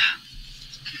Loki.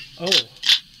 Oh.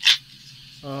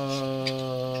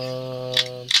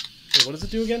 Wait, what does it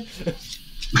do again?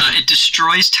 It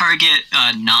destroys target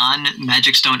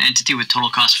non-Magic Stone entity with total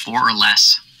cost 4 or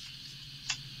less.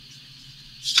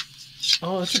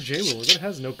 Oh, that's a J-Ruler. That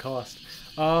has no cost.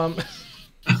 That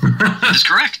is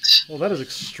correct. Well, that is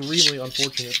extremely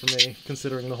unfortunate for me,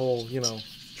 considering the whole,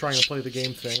 trying to play the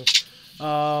game thing.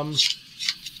 I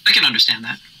can understand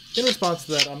that. In response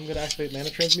to that, I'm going to activate Mana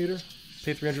Transmuter.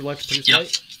 Pay 300 life to produce Yep.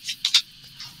 light.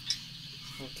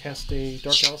 I'll cast a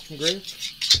Dark Alice from grave.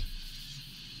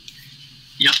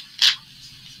 Yep.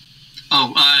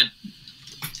 Oh,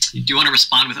 do you want to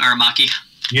respond with Aramaki?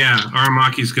 Yeah,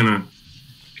 Aramaki's gonna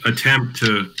attempt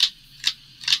to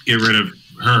get rid of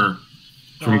her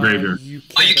from graveyard. You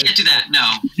can't do that.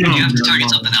 No, you have to target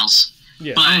something else.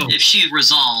 Yeah. But if she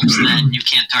resolves, then you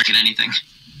can't target anything.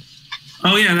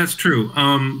 Oh yeah, that's true.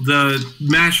 The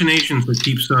machinations that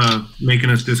keeps making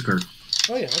us discard.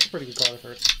 Oh yeah, that's a pretty good card I've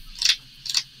heard.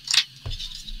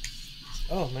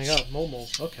 Oh my god, Momo.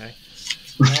 Okay.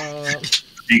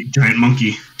 Big giant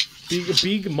monkey.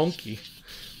 Big monkey.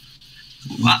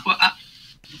 What?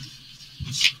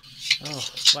 Oh,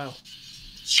 wow.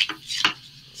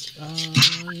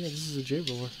 Yeah, this is a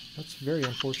J-Roller. That's very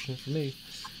unfortunate for me.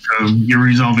 You're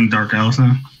resolving Dark Alice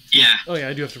now? Yeah. Oh yeah,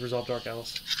 I do have to resolve Dark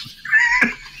Alice.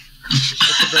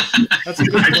 That's a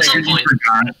good At some play. point.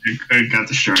 I got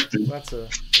distracted. That's a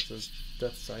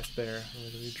death scythe there.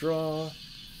 I'm going to draw.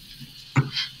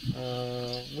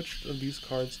 Which of these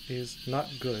cards is not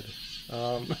good?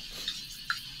 The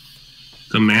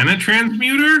Mana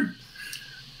Transmuter?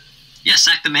 Yeah,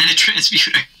 sack the Mana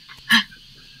Transmuter.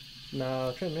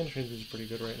 Nah, Mana Transmuter is pretty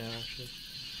good right now, actually.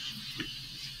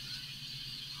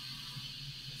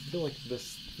 I feel like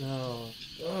this. No.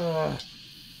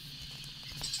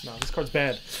 No, this card's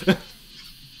bad.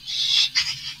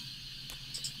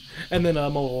 And then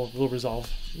Mo will resolve.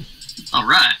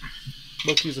 Alright.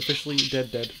 Loki's officially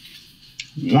dead.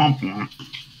 Womp womp.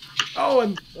 Oh,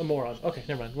 I'm a moron. Okay,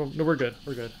 never mind. We're good.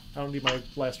 We're good. I don't need my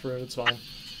last rune. It's fine.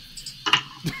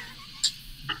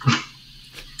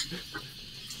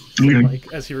 Okay. Mike,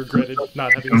 as he regretted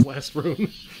not having his last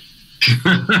rune.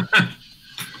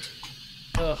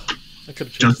 Ugh, I could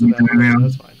have changed to that. Yeah.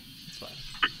 That's fine. It's fine.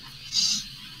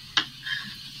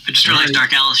 I just realized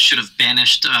Dark Alice should have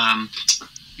banished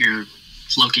your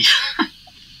Loki.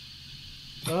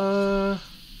 Does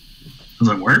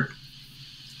that work?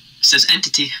 It says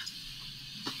entity.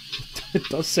 It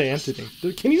does say entity.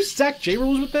 Dude, can you sack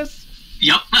J-Rules with this?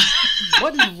 Yep.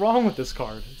 What is wrong with this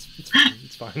card? It's fine.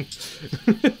 It's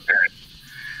fine.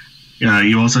 Yeah,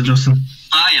 you all set, Justin?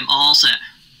 I am all set.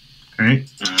 Right?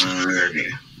 Okay.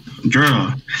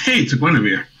 Draw. Hey, it's a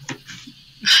Guinevere.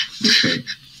 Okay.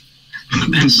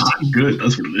 Not good.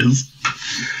 That's what it is.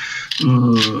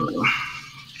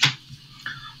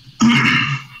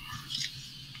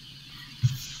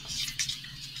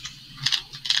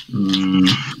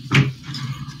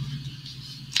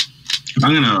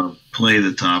 I'm gonna play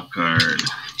the top card.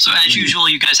 So as usual,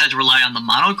 you guys had to rely on the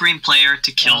mono green player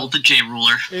to kill the J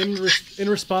ruler. In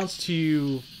response to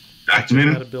you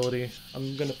activating that ability,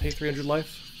 I'm gonna pay 300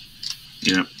 life.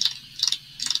 Yep.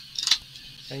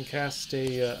 And cast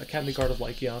a Academy Guard of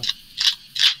Lycion.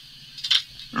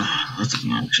 Oh, that's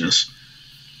obnoxious.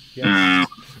 Yes.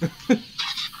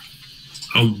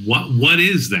 What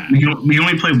is that? We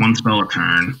only play one spell a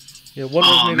turn. Yeah, one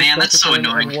Oh man, that's so and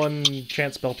annoying. one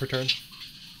chant spell per turn.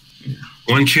 Yeah.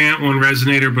 One chant, one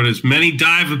resonator, but as many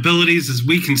dive abilities as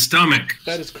we can stomach.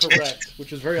 That is correct,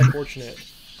 which is very unfortunate.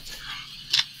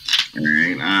 All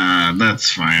right,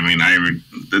 that's fine. I mean,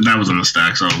 that was on the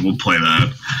stack, so we'll play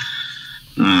that.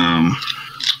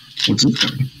 What's this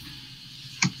card?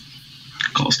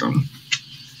 Call Stone.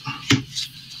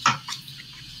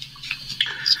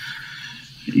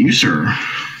 You, sir.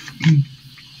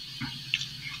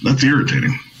 That's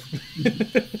irritating.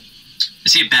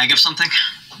 Is he a bag of something?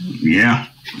 Yeah,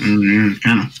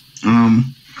 kind of.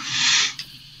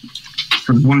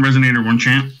 One resonator, one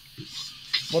chant.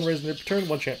 One resonator per turn,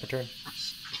 one chant per turn.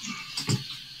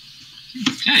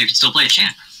 Yeah, you can still play a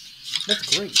chant.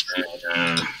 That's great.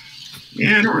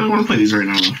 Yeah, I don't really want to play these right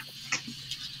now, though.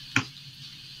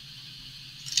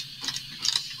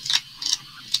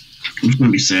 I'm just going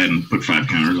to be sad and put 5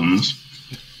 counters on this.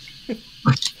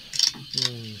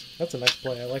 That's a nice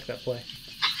play. I like that play.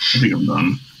 I think I'm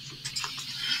done.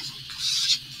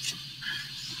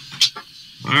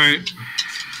 All right.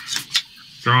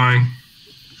 Drawing.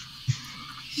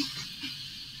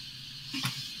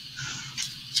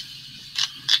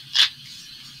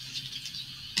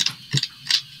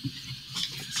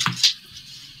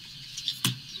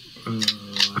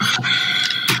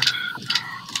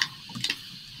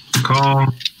 Call.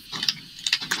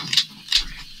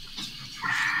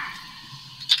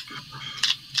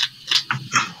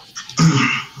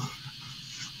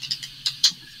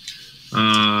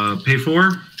 Pay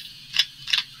 4.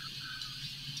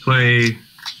 Play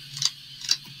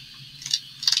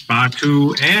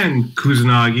Batu and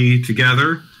Kusanagi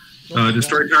together.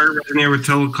 Destroy target resonator with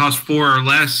total cost 4 or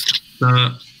less.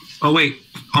 Oh wait,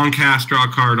 on cast, draw a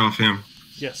card off him.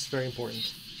 Yes, very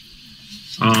important.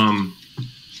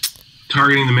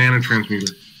 Targeting the mana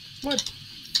transmuter. What?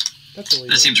 That's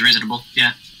illegal. That seems reasonable.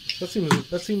 Yeah. That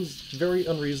seems very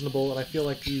unreasonable, and I feel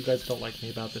like you guys don't like me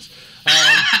about this.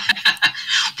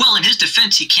 Well, in his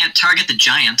defense, he can't target the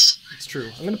giants. It's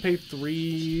true. I'm gonna pay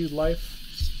 3 life.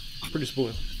 Produce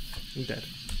blue. I'm dead.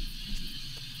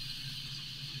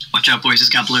 Watch out, boys. He's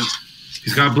got blue.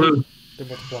 He's got blue. They're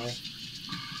multiplying.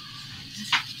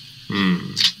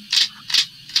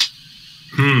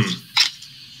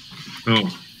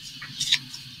 Oh.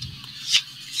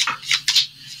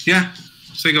 Yeah.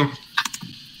 Say go.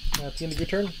 At the end of your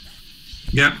turn,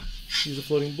 Yep. use a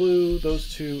floating blue,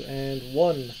 those 2, and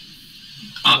 1.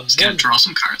 Oh, he's gonna draw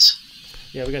some cards.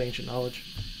 Yeah, we got Ancient Knowledge.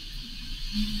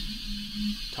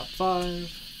 Top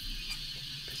 5.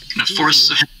 Gonna force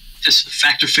this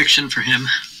fact or fiction for him.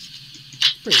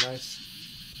 Pretty nice.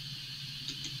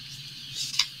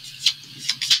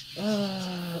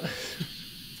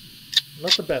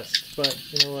 Not the best, but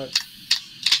you know what?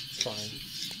 It's fine.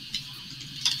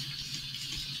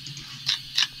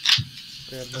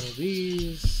 Grab one of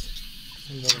these,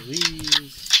 and one of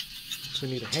these. So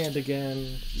we need a hand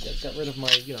again. You guys got rid of my,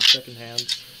 second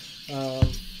hand. A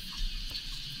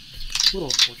little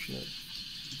unfortunate.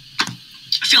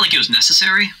 I feel like it was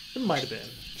necessary. It might have been.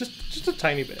 Just a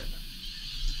tiny bit.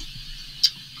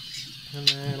 And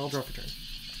then I'll draw for turn.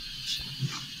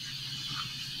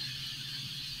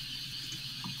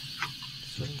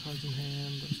 Seven cards in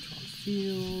hand, those 2 on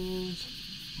field.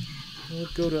 We'll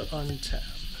go to untap.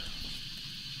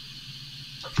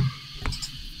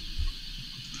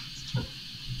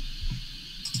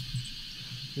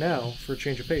 Now, for a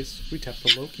change of pace, we tap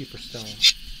the Loki for stone.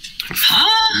 Huh?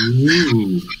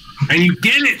 Ooh. And you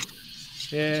get it!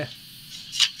 Yeah.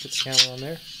 Get the counter on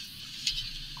there.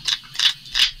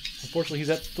 Unfortunately, he's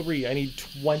at 3. I need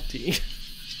 20.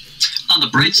 On the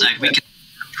bright side, we can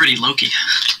pretty Loki.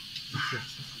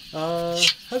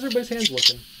 How's everybody's hands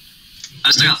looking?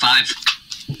 I still got 5.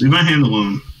 Leave my hand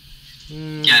alone.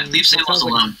 Yeah, leave Samuels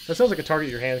alone. That sounds like a target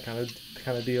your hand kind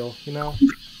of deal, you know?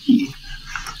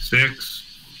 6.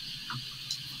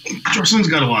 Jorson's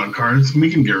got a lot of cards. We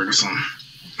can get rid of some.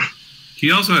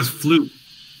 He also has flute.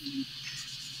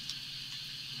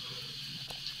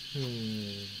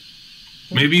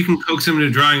 Maybe you can coax him into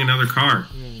drawing another card.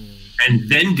 And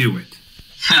then do it.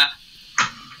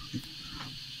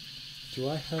 Do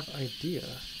I have idea?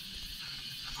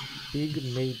 Big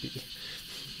maybe.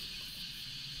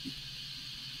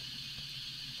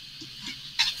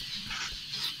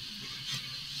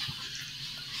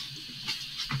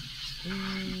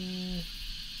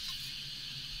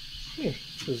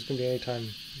 If there's going to be any time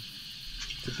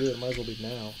to do it, might as well be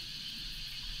now.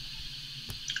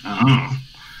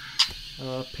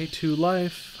 Pay 2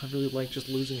 life. I really like just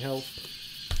losing health.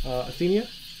 Athenia?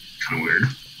 Kind of weird.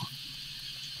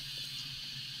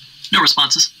 No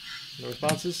responses. No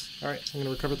responses? Alright, I'm going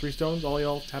to recover 3 stones. All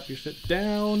y'all tap your shit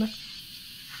down.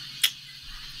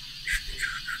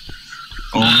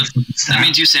 That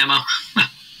means you, Samo.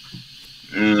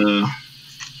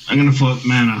 I'm going to float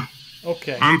mana.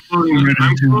 Okay. I'm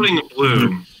floating a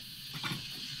blue.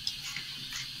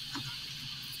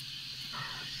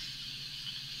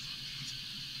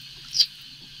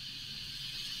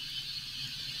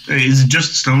 Hey, is it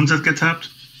just stones that get tapped?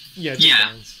 Yeah, just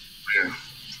stones. Yeah.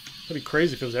 That'd be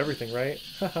crazy if it was everything, right?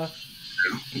 Haha.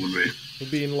 Yeah, it would be. It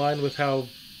would be in line with how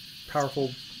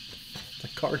powerful the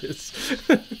card is.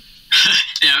 Yeah,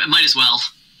 it might as well.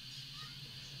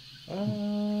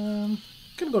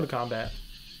 Gonna go to combat.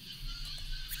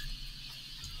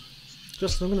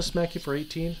 Justin, I'm gonna smack you for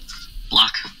 18.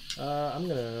 Block. I'm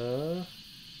gonna...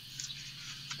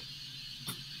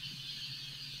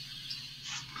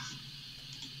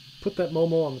 put that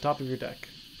Momo on the top of your deck.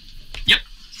 Yep.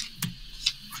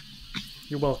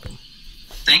 You're welcome.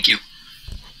 Thank you.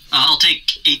 I'll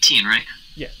take 18, right?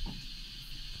 Yeah.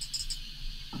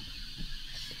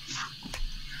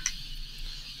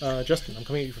 Justin, I'm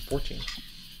coming at you for 14.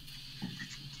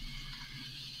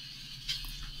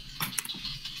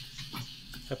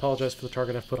 I apologize for the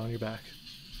target I've put on your back.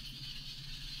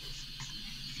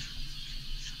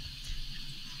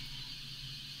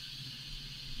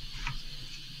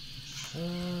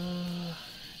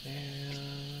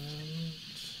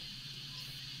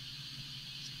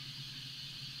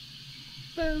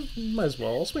 Might as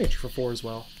well. I'll swing at you for 4 as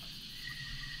well.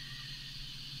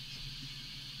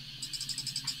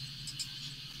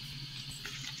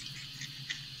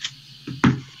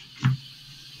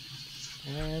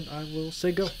 And I will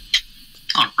say go.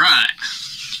 Alright.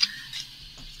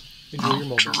 Enjoy your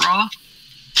Momo. Draw.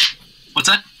 What's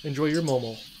that? Enjoy your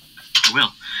Momo. I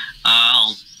will.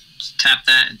 I'll tap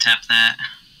that and tap that.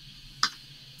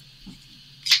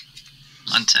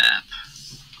 Untap.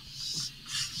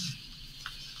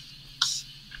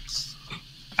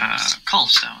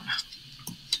 Callstone.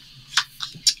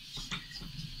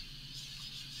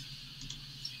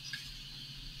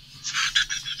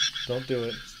 Don't do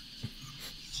it.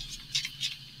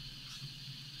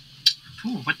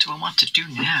 Ooh, what do I want to do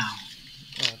now?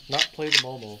 Not play the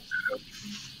Momo.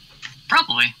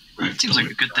 Probably. Seems like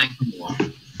a good thing.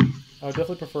 I would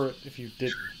definitely prefer it if you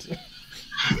didn't.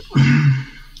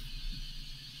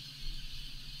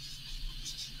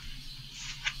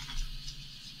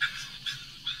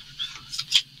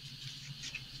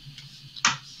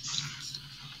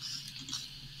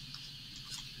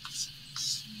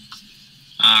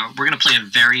 We're gonna play a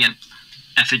variant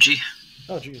effigy.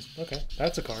 Oh, jeez. Okay,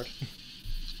 that's a card.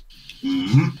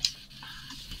 Mm-hmm.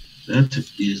 That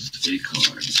is a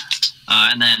card.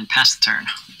 And then pass the turn.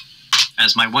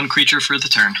 As my 1 creature for the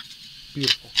turn.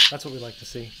 Beautiful. That's what we like to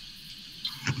see.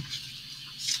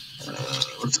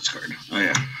 What's this card? Oh,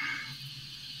 yeah.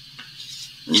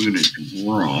 We're going to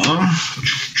draw.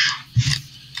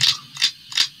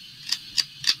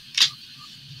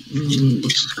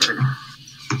 What's this card?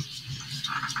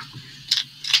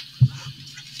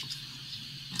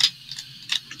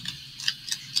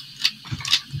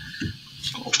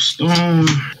 Stone.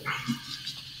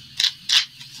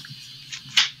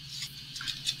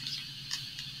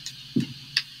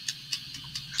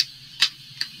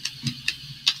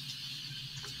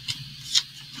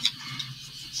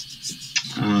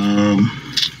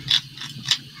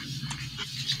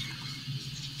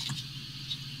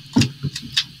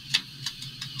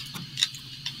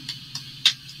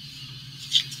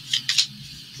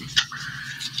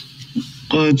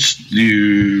 Let's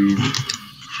do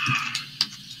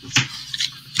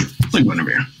like one over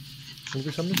here. Can we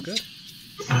do something good?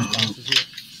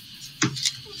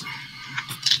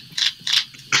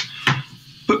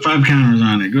 Put 5 counters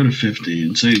on it, go to 50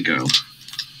 and say go.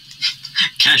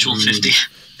 Casual 50.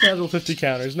 Casual 50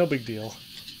 counters, no big deal.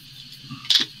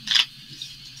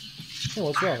 Oh,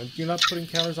 what's wrong? You're not putting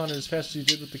counters on it as fast as you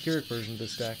did with the Keurig version of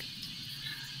this deck.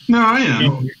 No, I am.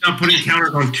 No, you're not putting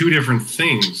counters on 2 different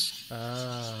things.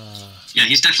 Yeah,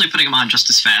 he's definitely putting them on just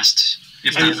as fast.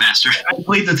 if not faster. I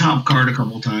played the top card a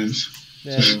couple times.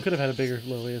 Yeah, so. you could have had a bigger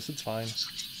Lilias. It's fine.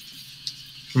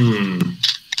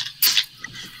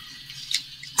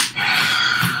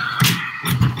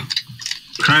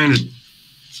 Trying to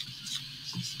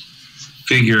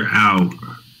figure out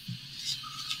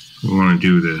we want to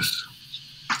do this.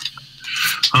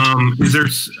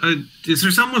 Is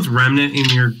there someone with remnant in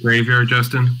your graveyard,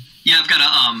 Justin? Yeah, I've got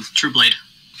a True Blade.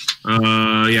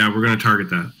 Yeah, we're gonna target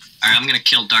that. All right, I'm gonna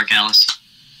kill Dark Alice.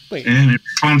 Wait. And in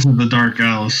response to the Dark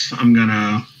Alice, I'm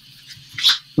gonna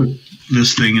put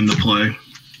this thing into play.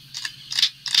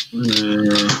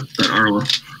 That Arla.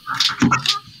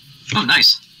 Oh,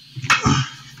 nice.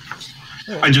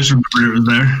 I just remembered it was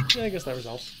there. Yeah, I guess that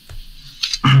resolves.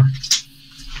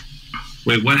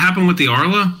 Wait, what happened with the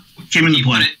Arla? Came into You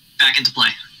play. put it back into play.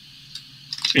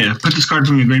 Yeah, put this card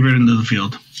from your graveyard into the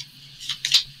field.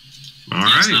 All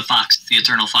It's right. the fox, the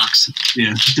Eternal Fox.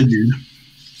 Yeah, the dude.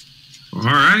 All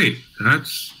right. That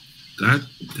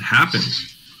happened.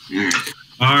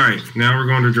 All right. Now we're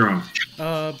going to draw.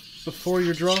 Before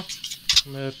your draw,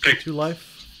 I'm gonna pay 2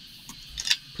 life.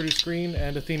 Pretty screen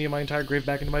and Athenia my entire grave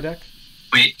back into my deck.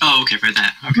 Wait. Oh, okay, for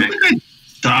that. Okay.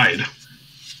 Died.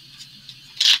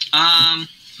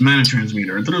 Mana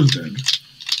transmitter. I thought it was dead.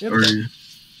 Yep. Or...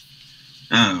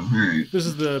 Oh, alright. This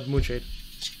is the Moonshade.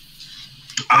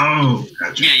 Oh,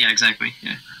 gotcha. Yeah, exactly.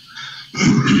 Yeah.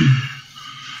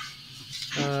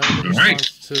 In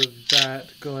response to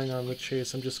that, going on the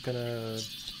chase, I'm just gonna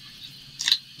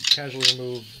casually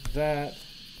remove that,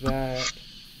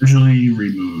 Usually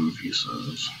remove, he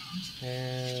says.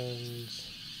 and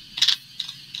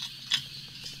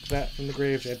that from the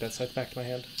grave. Add that side back to my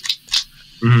hand.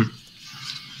 And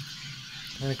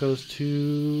it goes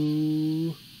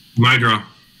to My draw.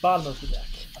 bottom of the deck.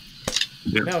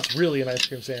 Yep. Now it's really an ice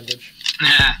cream sandwich.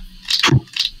 Yeah.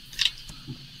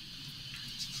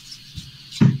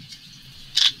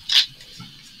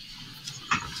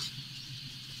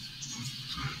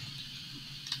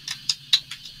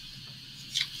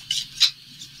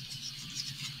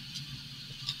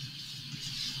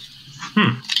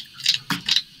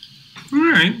 All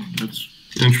right. That's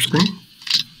interesting.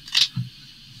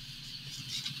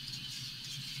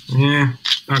 Yeah,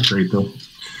 not great though.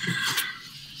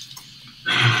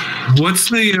 What's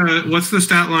the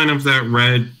stat line of that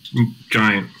red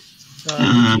giant?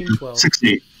 1812.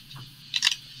 68.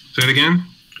 Say it again.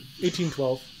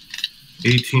 1812.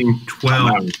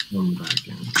 1812 on the back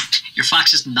end. Your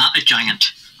fox is not a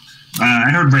giant. I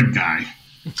heard red guy.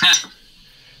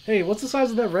 Hey, what's the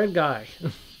size of that red guy?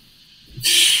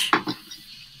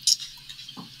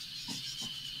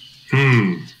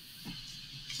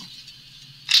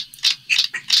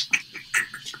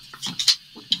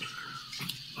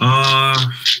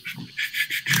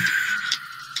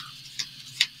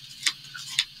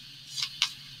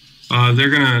 They're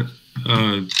gonna.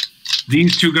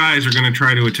 These two guys are gonna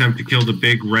try to attempt to kill the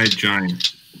big red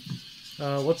giant.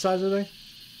 What size are they?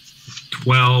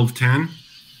 12-10.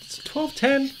 It's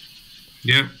 1210.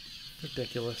 Yep.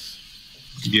 Ridiculous.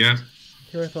 Yep.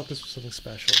 Here I thought this was something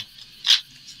special.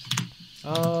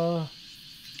 I'll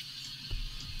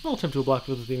attempt to block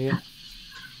with Athenia.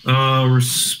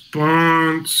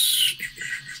 Response.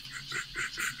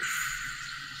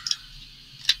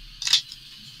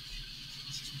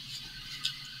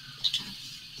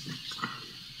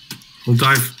 We'll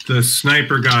dive the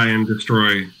sniper guy and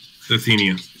destroy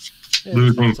Athenia. Yeah,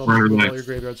 Losing response, I'll part of remove life. all your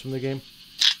graveyards from the game.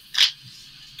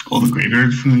 All the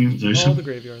graveyard from the All organization? the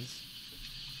graveyards.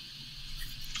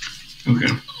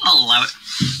 Okay. I'll allow it.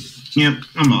 Yep,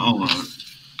 I'll allow it.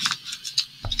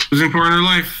 Losing part of her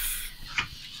life.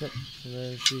 Yep. And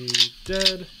then she's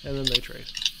dead, and then they trade.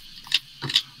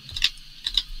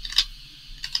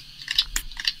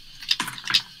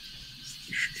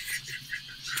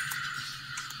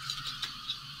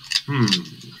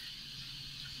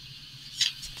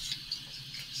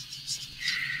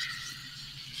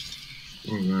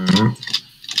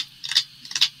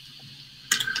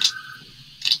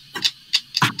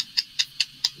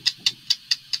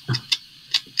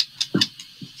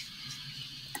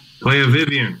 Play a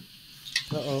Vivian.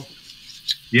 Uh-oh.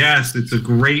 Yes, it's a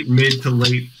great mid to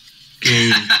late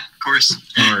game Of course.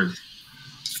 card.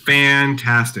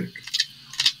 Fantastic.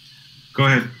 Go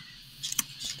ahead.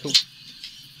 Cool.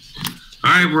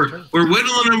 All right, we're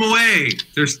whittling them away.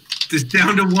 There's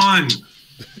down to 1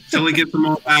 till we get them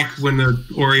all back when the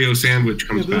Oreo sandwich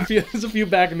comes back. There's a few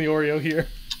back in the Oreo here.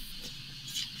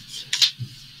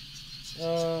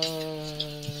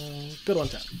 Good on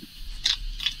tap.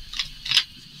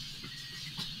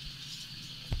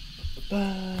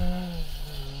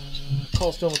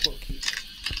 Call Stone with Low Key.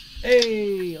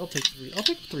 Hey, I'll take 3. I'll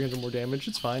take 300 more damage.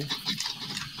 It's fine.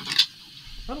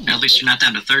 I don't At least you're not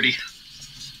down to 30.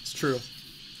 It's true.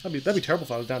 That'd be terrible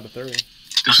if I was down to 30.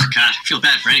 Oh god, I feel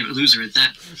bad for any loser at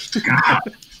that.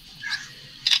 God.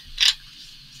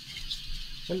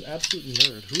 What an absolute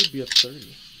nerd. Who would be at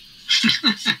 30?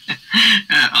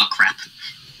 Oh crap.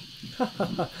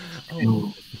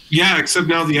 Oh. Yeah, except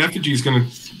now the effigy is going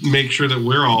to make sure that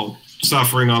we're all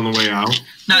suffering on the way out.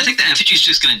 No, I think the effigy's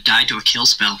just gonna die to a kill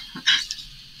spell.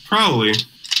 Probably.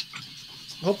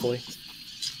 Hopefully.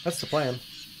 That's the plan.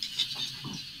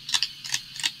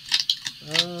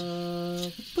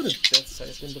 Let's put a death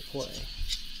sight into play.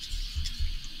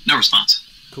 No response.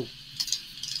 Cool. I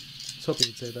was hoping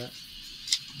you'd say that.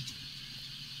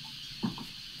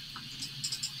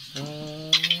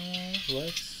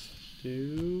 Let's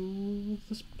do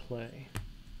this play.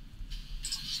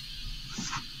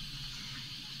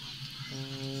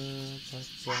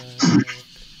 Black,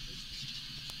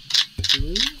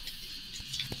 blue.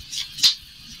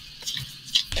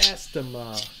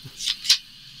 Asthma.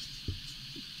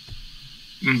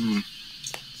 Mm-hmm.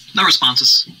 No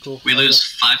responses. Cool. We lose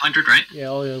 500, right? Yeah,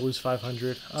 I'll lose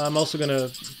 500. I'm also gonna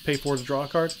pay 4 to draw a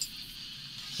card.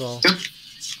 So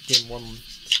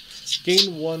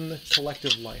gain one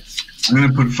collective life. I'm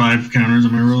gonna put 5 counters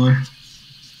on my roller.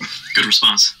 Good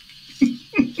response.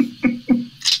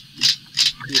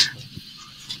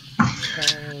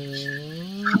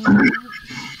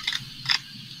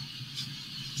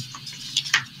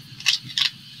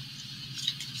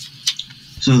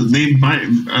 So they buy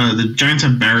the Giants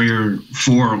have barrier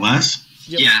 4 or less.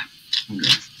 Yep. Yeah. Okay.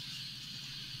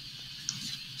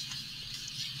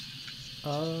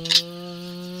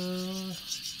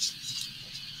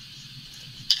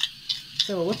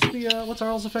 So what's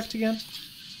Arl's effect again?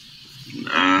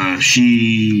 Let's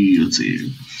see.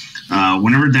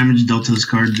 Whenever damage dealt to this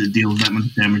card, it deals that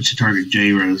much damage to target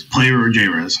J-Res, player or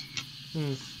J-Res.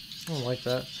 I don't like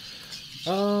that.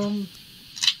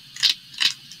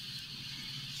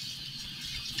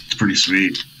 It's pretty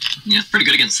sweet. Yeah, pretty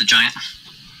good against the giant.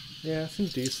 Yeah,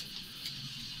 seems decent.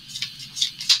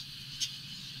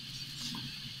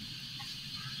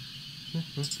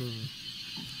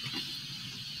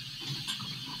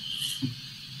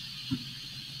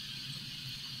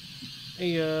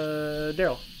 Hey,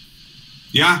 Darell.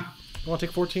 Yeah. You want to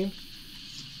take 14?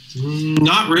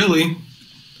 Not really.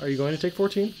 Are you going to take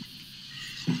 14?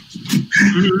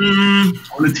 I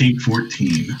want to take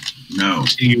 14. No.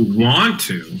 Do you want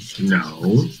to?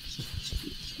 No.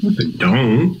 I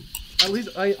don't. At least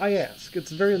I ask.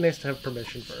 It's very nice to have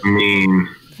permission for it. I mean,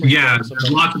 yeah,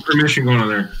 there's lots of permission going on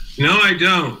there. No, I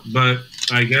don't, but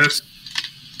I guess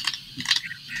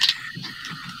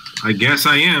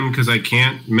I am, because I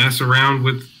can't mess around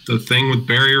with the thing with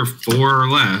barrier 4 or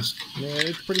less. Yeah,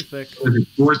 it's pretty thick.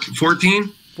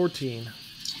 14? 14.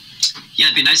 Yeah,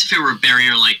 it'd be nice if it were a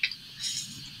barrier like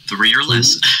 3 or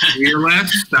less. 3 or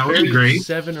less? That would be great.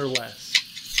 7 or less.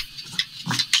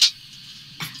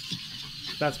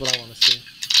 That's what I want to see.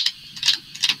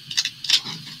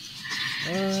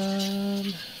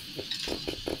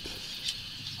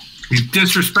 He's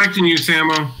disrespecting you,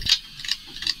 Samo.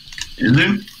 Is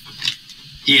it?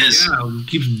 He is. Yeah, he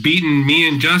keeps beating me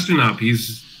and Justin up.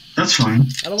 That's fine.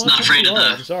 I don't want Not to afraid of the.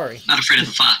 I'm sorry. Not afraid of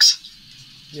the fox.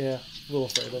 Yeah, a little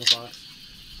afraid of the fox.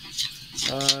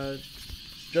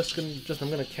 I'm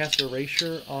gonna cast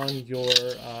Erasure on your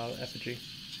effigy.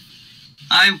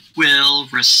 I will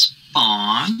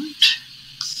respond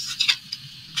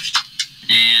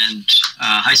and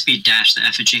high-speed dash the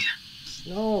effigy.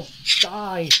 No,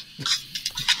 die.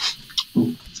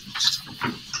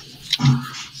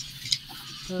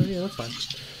 Yeah, that's fine.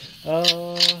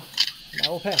 I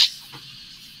will pass.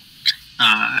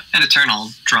 And a turn,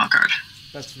 I'll draw a card.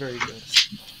 That's very good.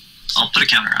 I'll put a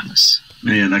counter on this.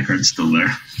 Yeah, that card's still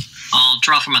there. I'll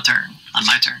draw from a turn on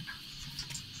my turn.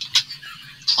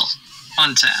 I'll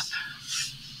untap.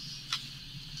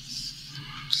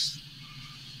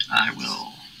 I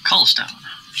will call a stone.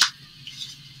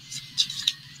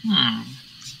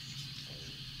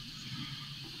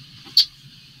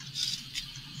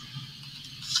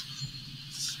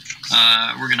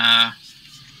 We're gonna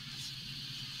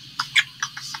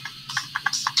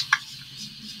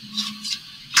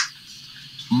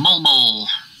Mulmul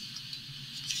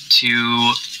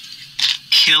to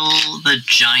kill the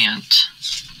giant.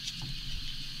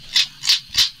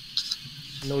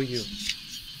 No, you.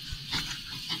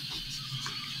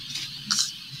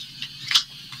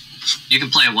 You can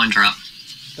play a 1-drop.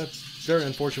 That's very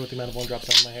unfortunate with the amount of 1-drops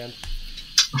out of my hand.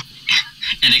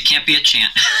 And it can't be a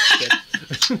chant.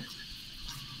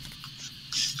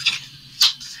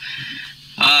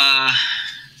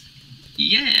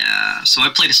 Yeah. So I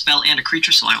played a spell and a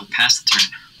creature, so I will pass the turn.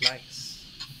 Nice.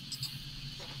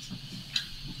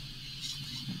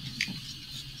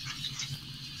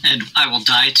 And I will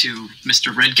die to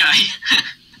Mr. Red Guy.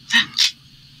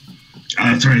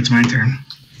 That's right. It's my turn.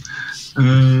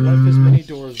 Life has many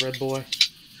doors, red boy.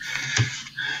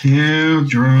 Yeah,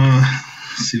 draw.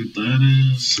 Let's see what that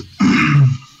is.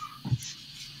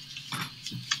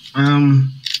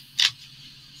 I'm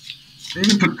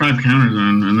gonna put 5 counters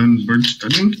on, and then I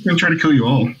think I'm gonna try to kill you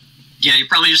all. Yeah, you're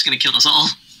probably just gonna kill us all.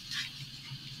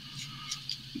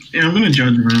 Yeah, I'm gonna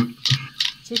judgment.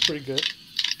 Seems pretty good.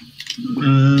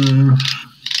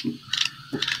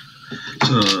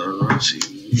 So let's see.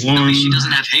 At 1, least she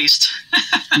doesn't have haste.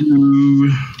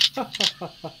 2,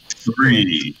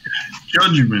 3.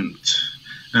 Judgment.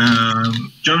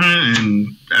 Judgment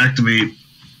and activate.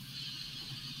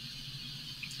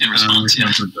 In response,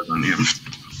 yeah. On him.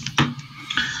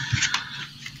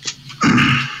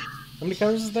 How many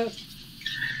counters is that?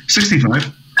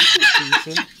 65.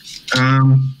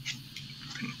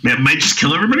 That might just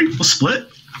kill everybody. We'll split.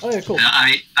 Oh yeah, cool.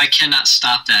 I cannot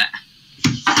stop that.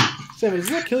 Sam, does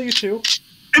that kill you too?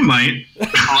 It might.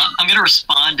 Oh, I'm gonna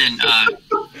respond and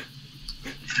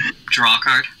draw a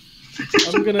card.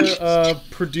 I'm gonna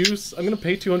produce. I'm gonna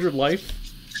pay 200 life.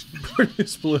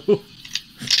 Produce blue.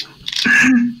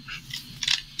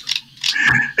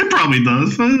 It probably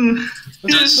does. The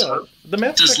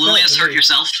math Does checks out Lilias to hurt me.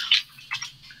 yourself?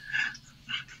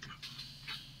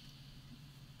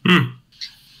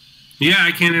 Yeah,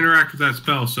 I can't interact with that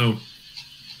spell, so...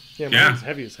 Yeah, Yeah. mine's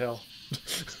heavy as hell.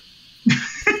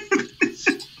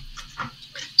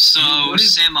 So,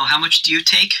 Samo, how much do you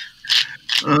take?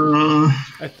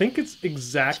 I think it's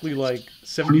exactly like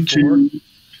 74. 22,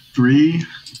 3.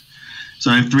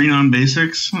 So I have 3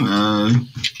 non-basics. So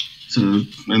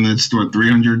and that's what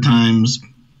 300 times,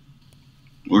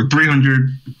 or 300.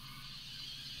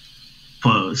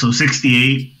 So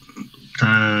 68.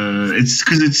 It's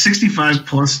because it's 65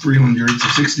 plus 300, so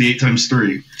 68 times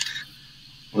 3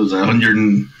 was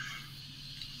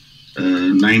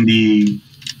 190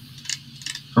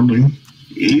 something.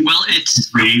 8? Well, it's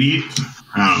 80.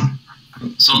 I don't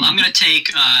know. so I'm gonna take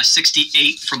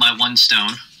 68 for my 1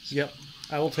 stone. Yep.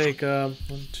 I will take 1,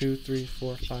 2, 3,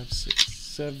 4, 5, 6,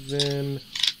 7,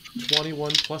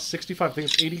 21 plus 65. I think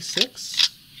it's 86.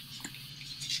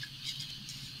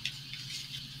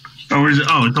 Oh, is it?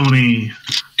 Oh, it's only.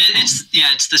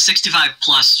 It's the 65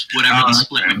 plus whatever the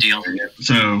split would deal.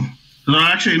 So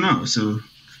actually no. So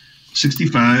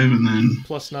 65 and then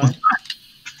Plus 9.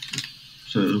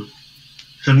 so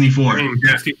 74.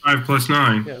 65 plus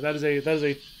 9. Yeah, that is a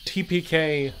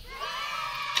TPK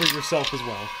for yourself as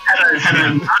well. Had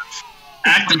a But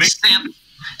activate.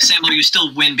 Samo, you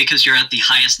still win because you're at the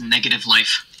highest negative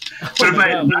life. What if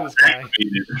I Oh, had look at not this guy.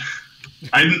 activated?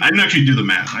 I didn't actually do the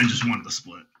math. I just wanted to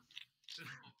split.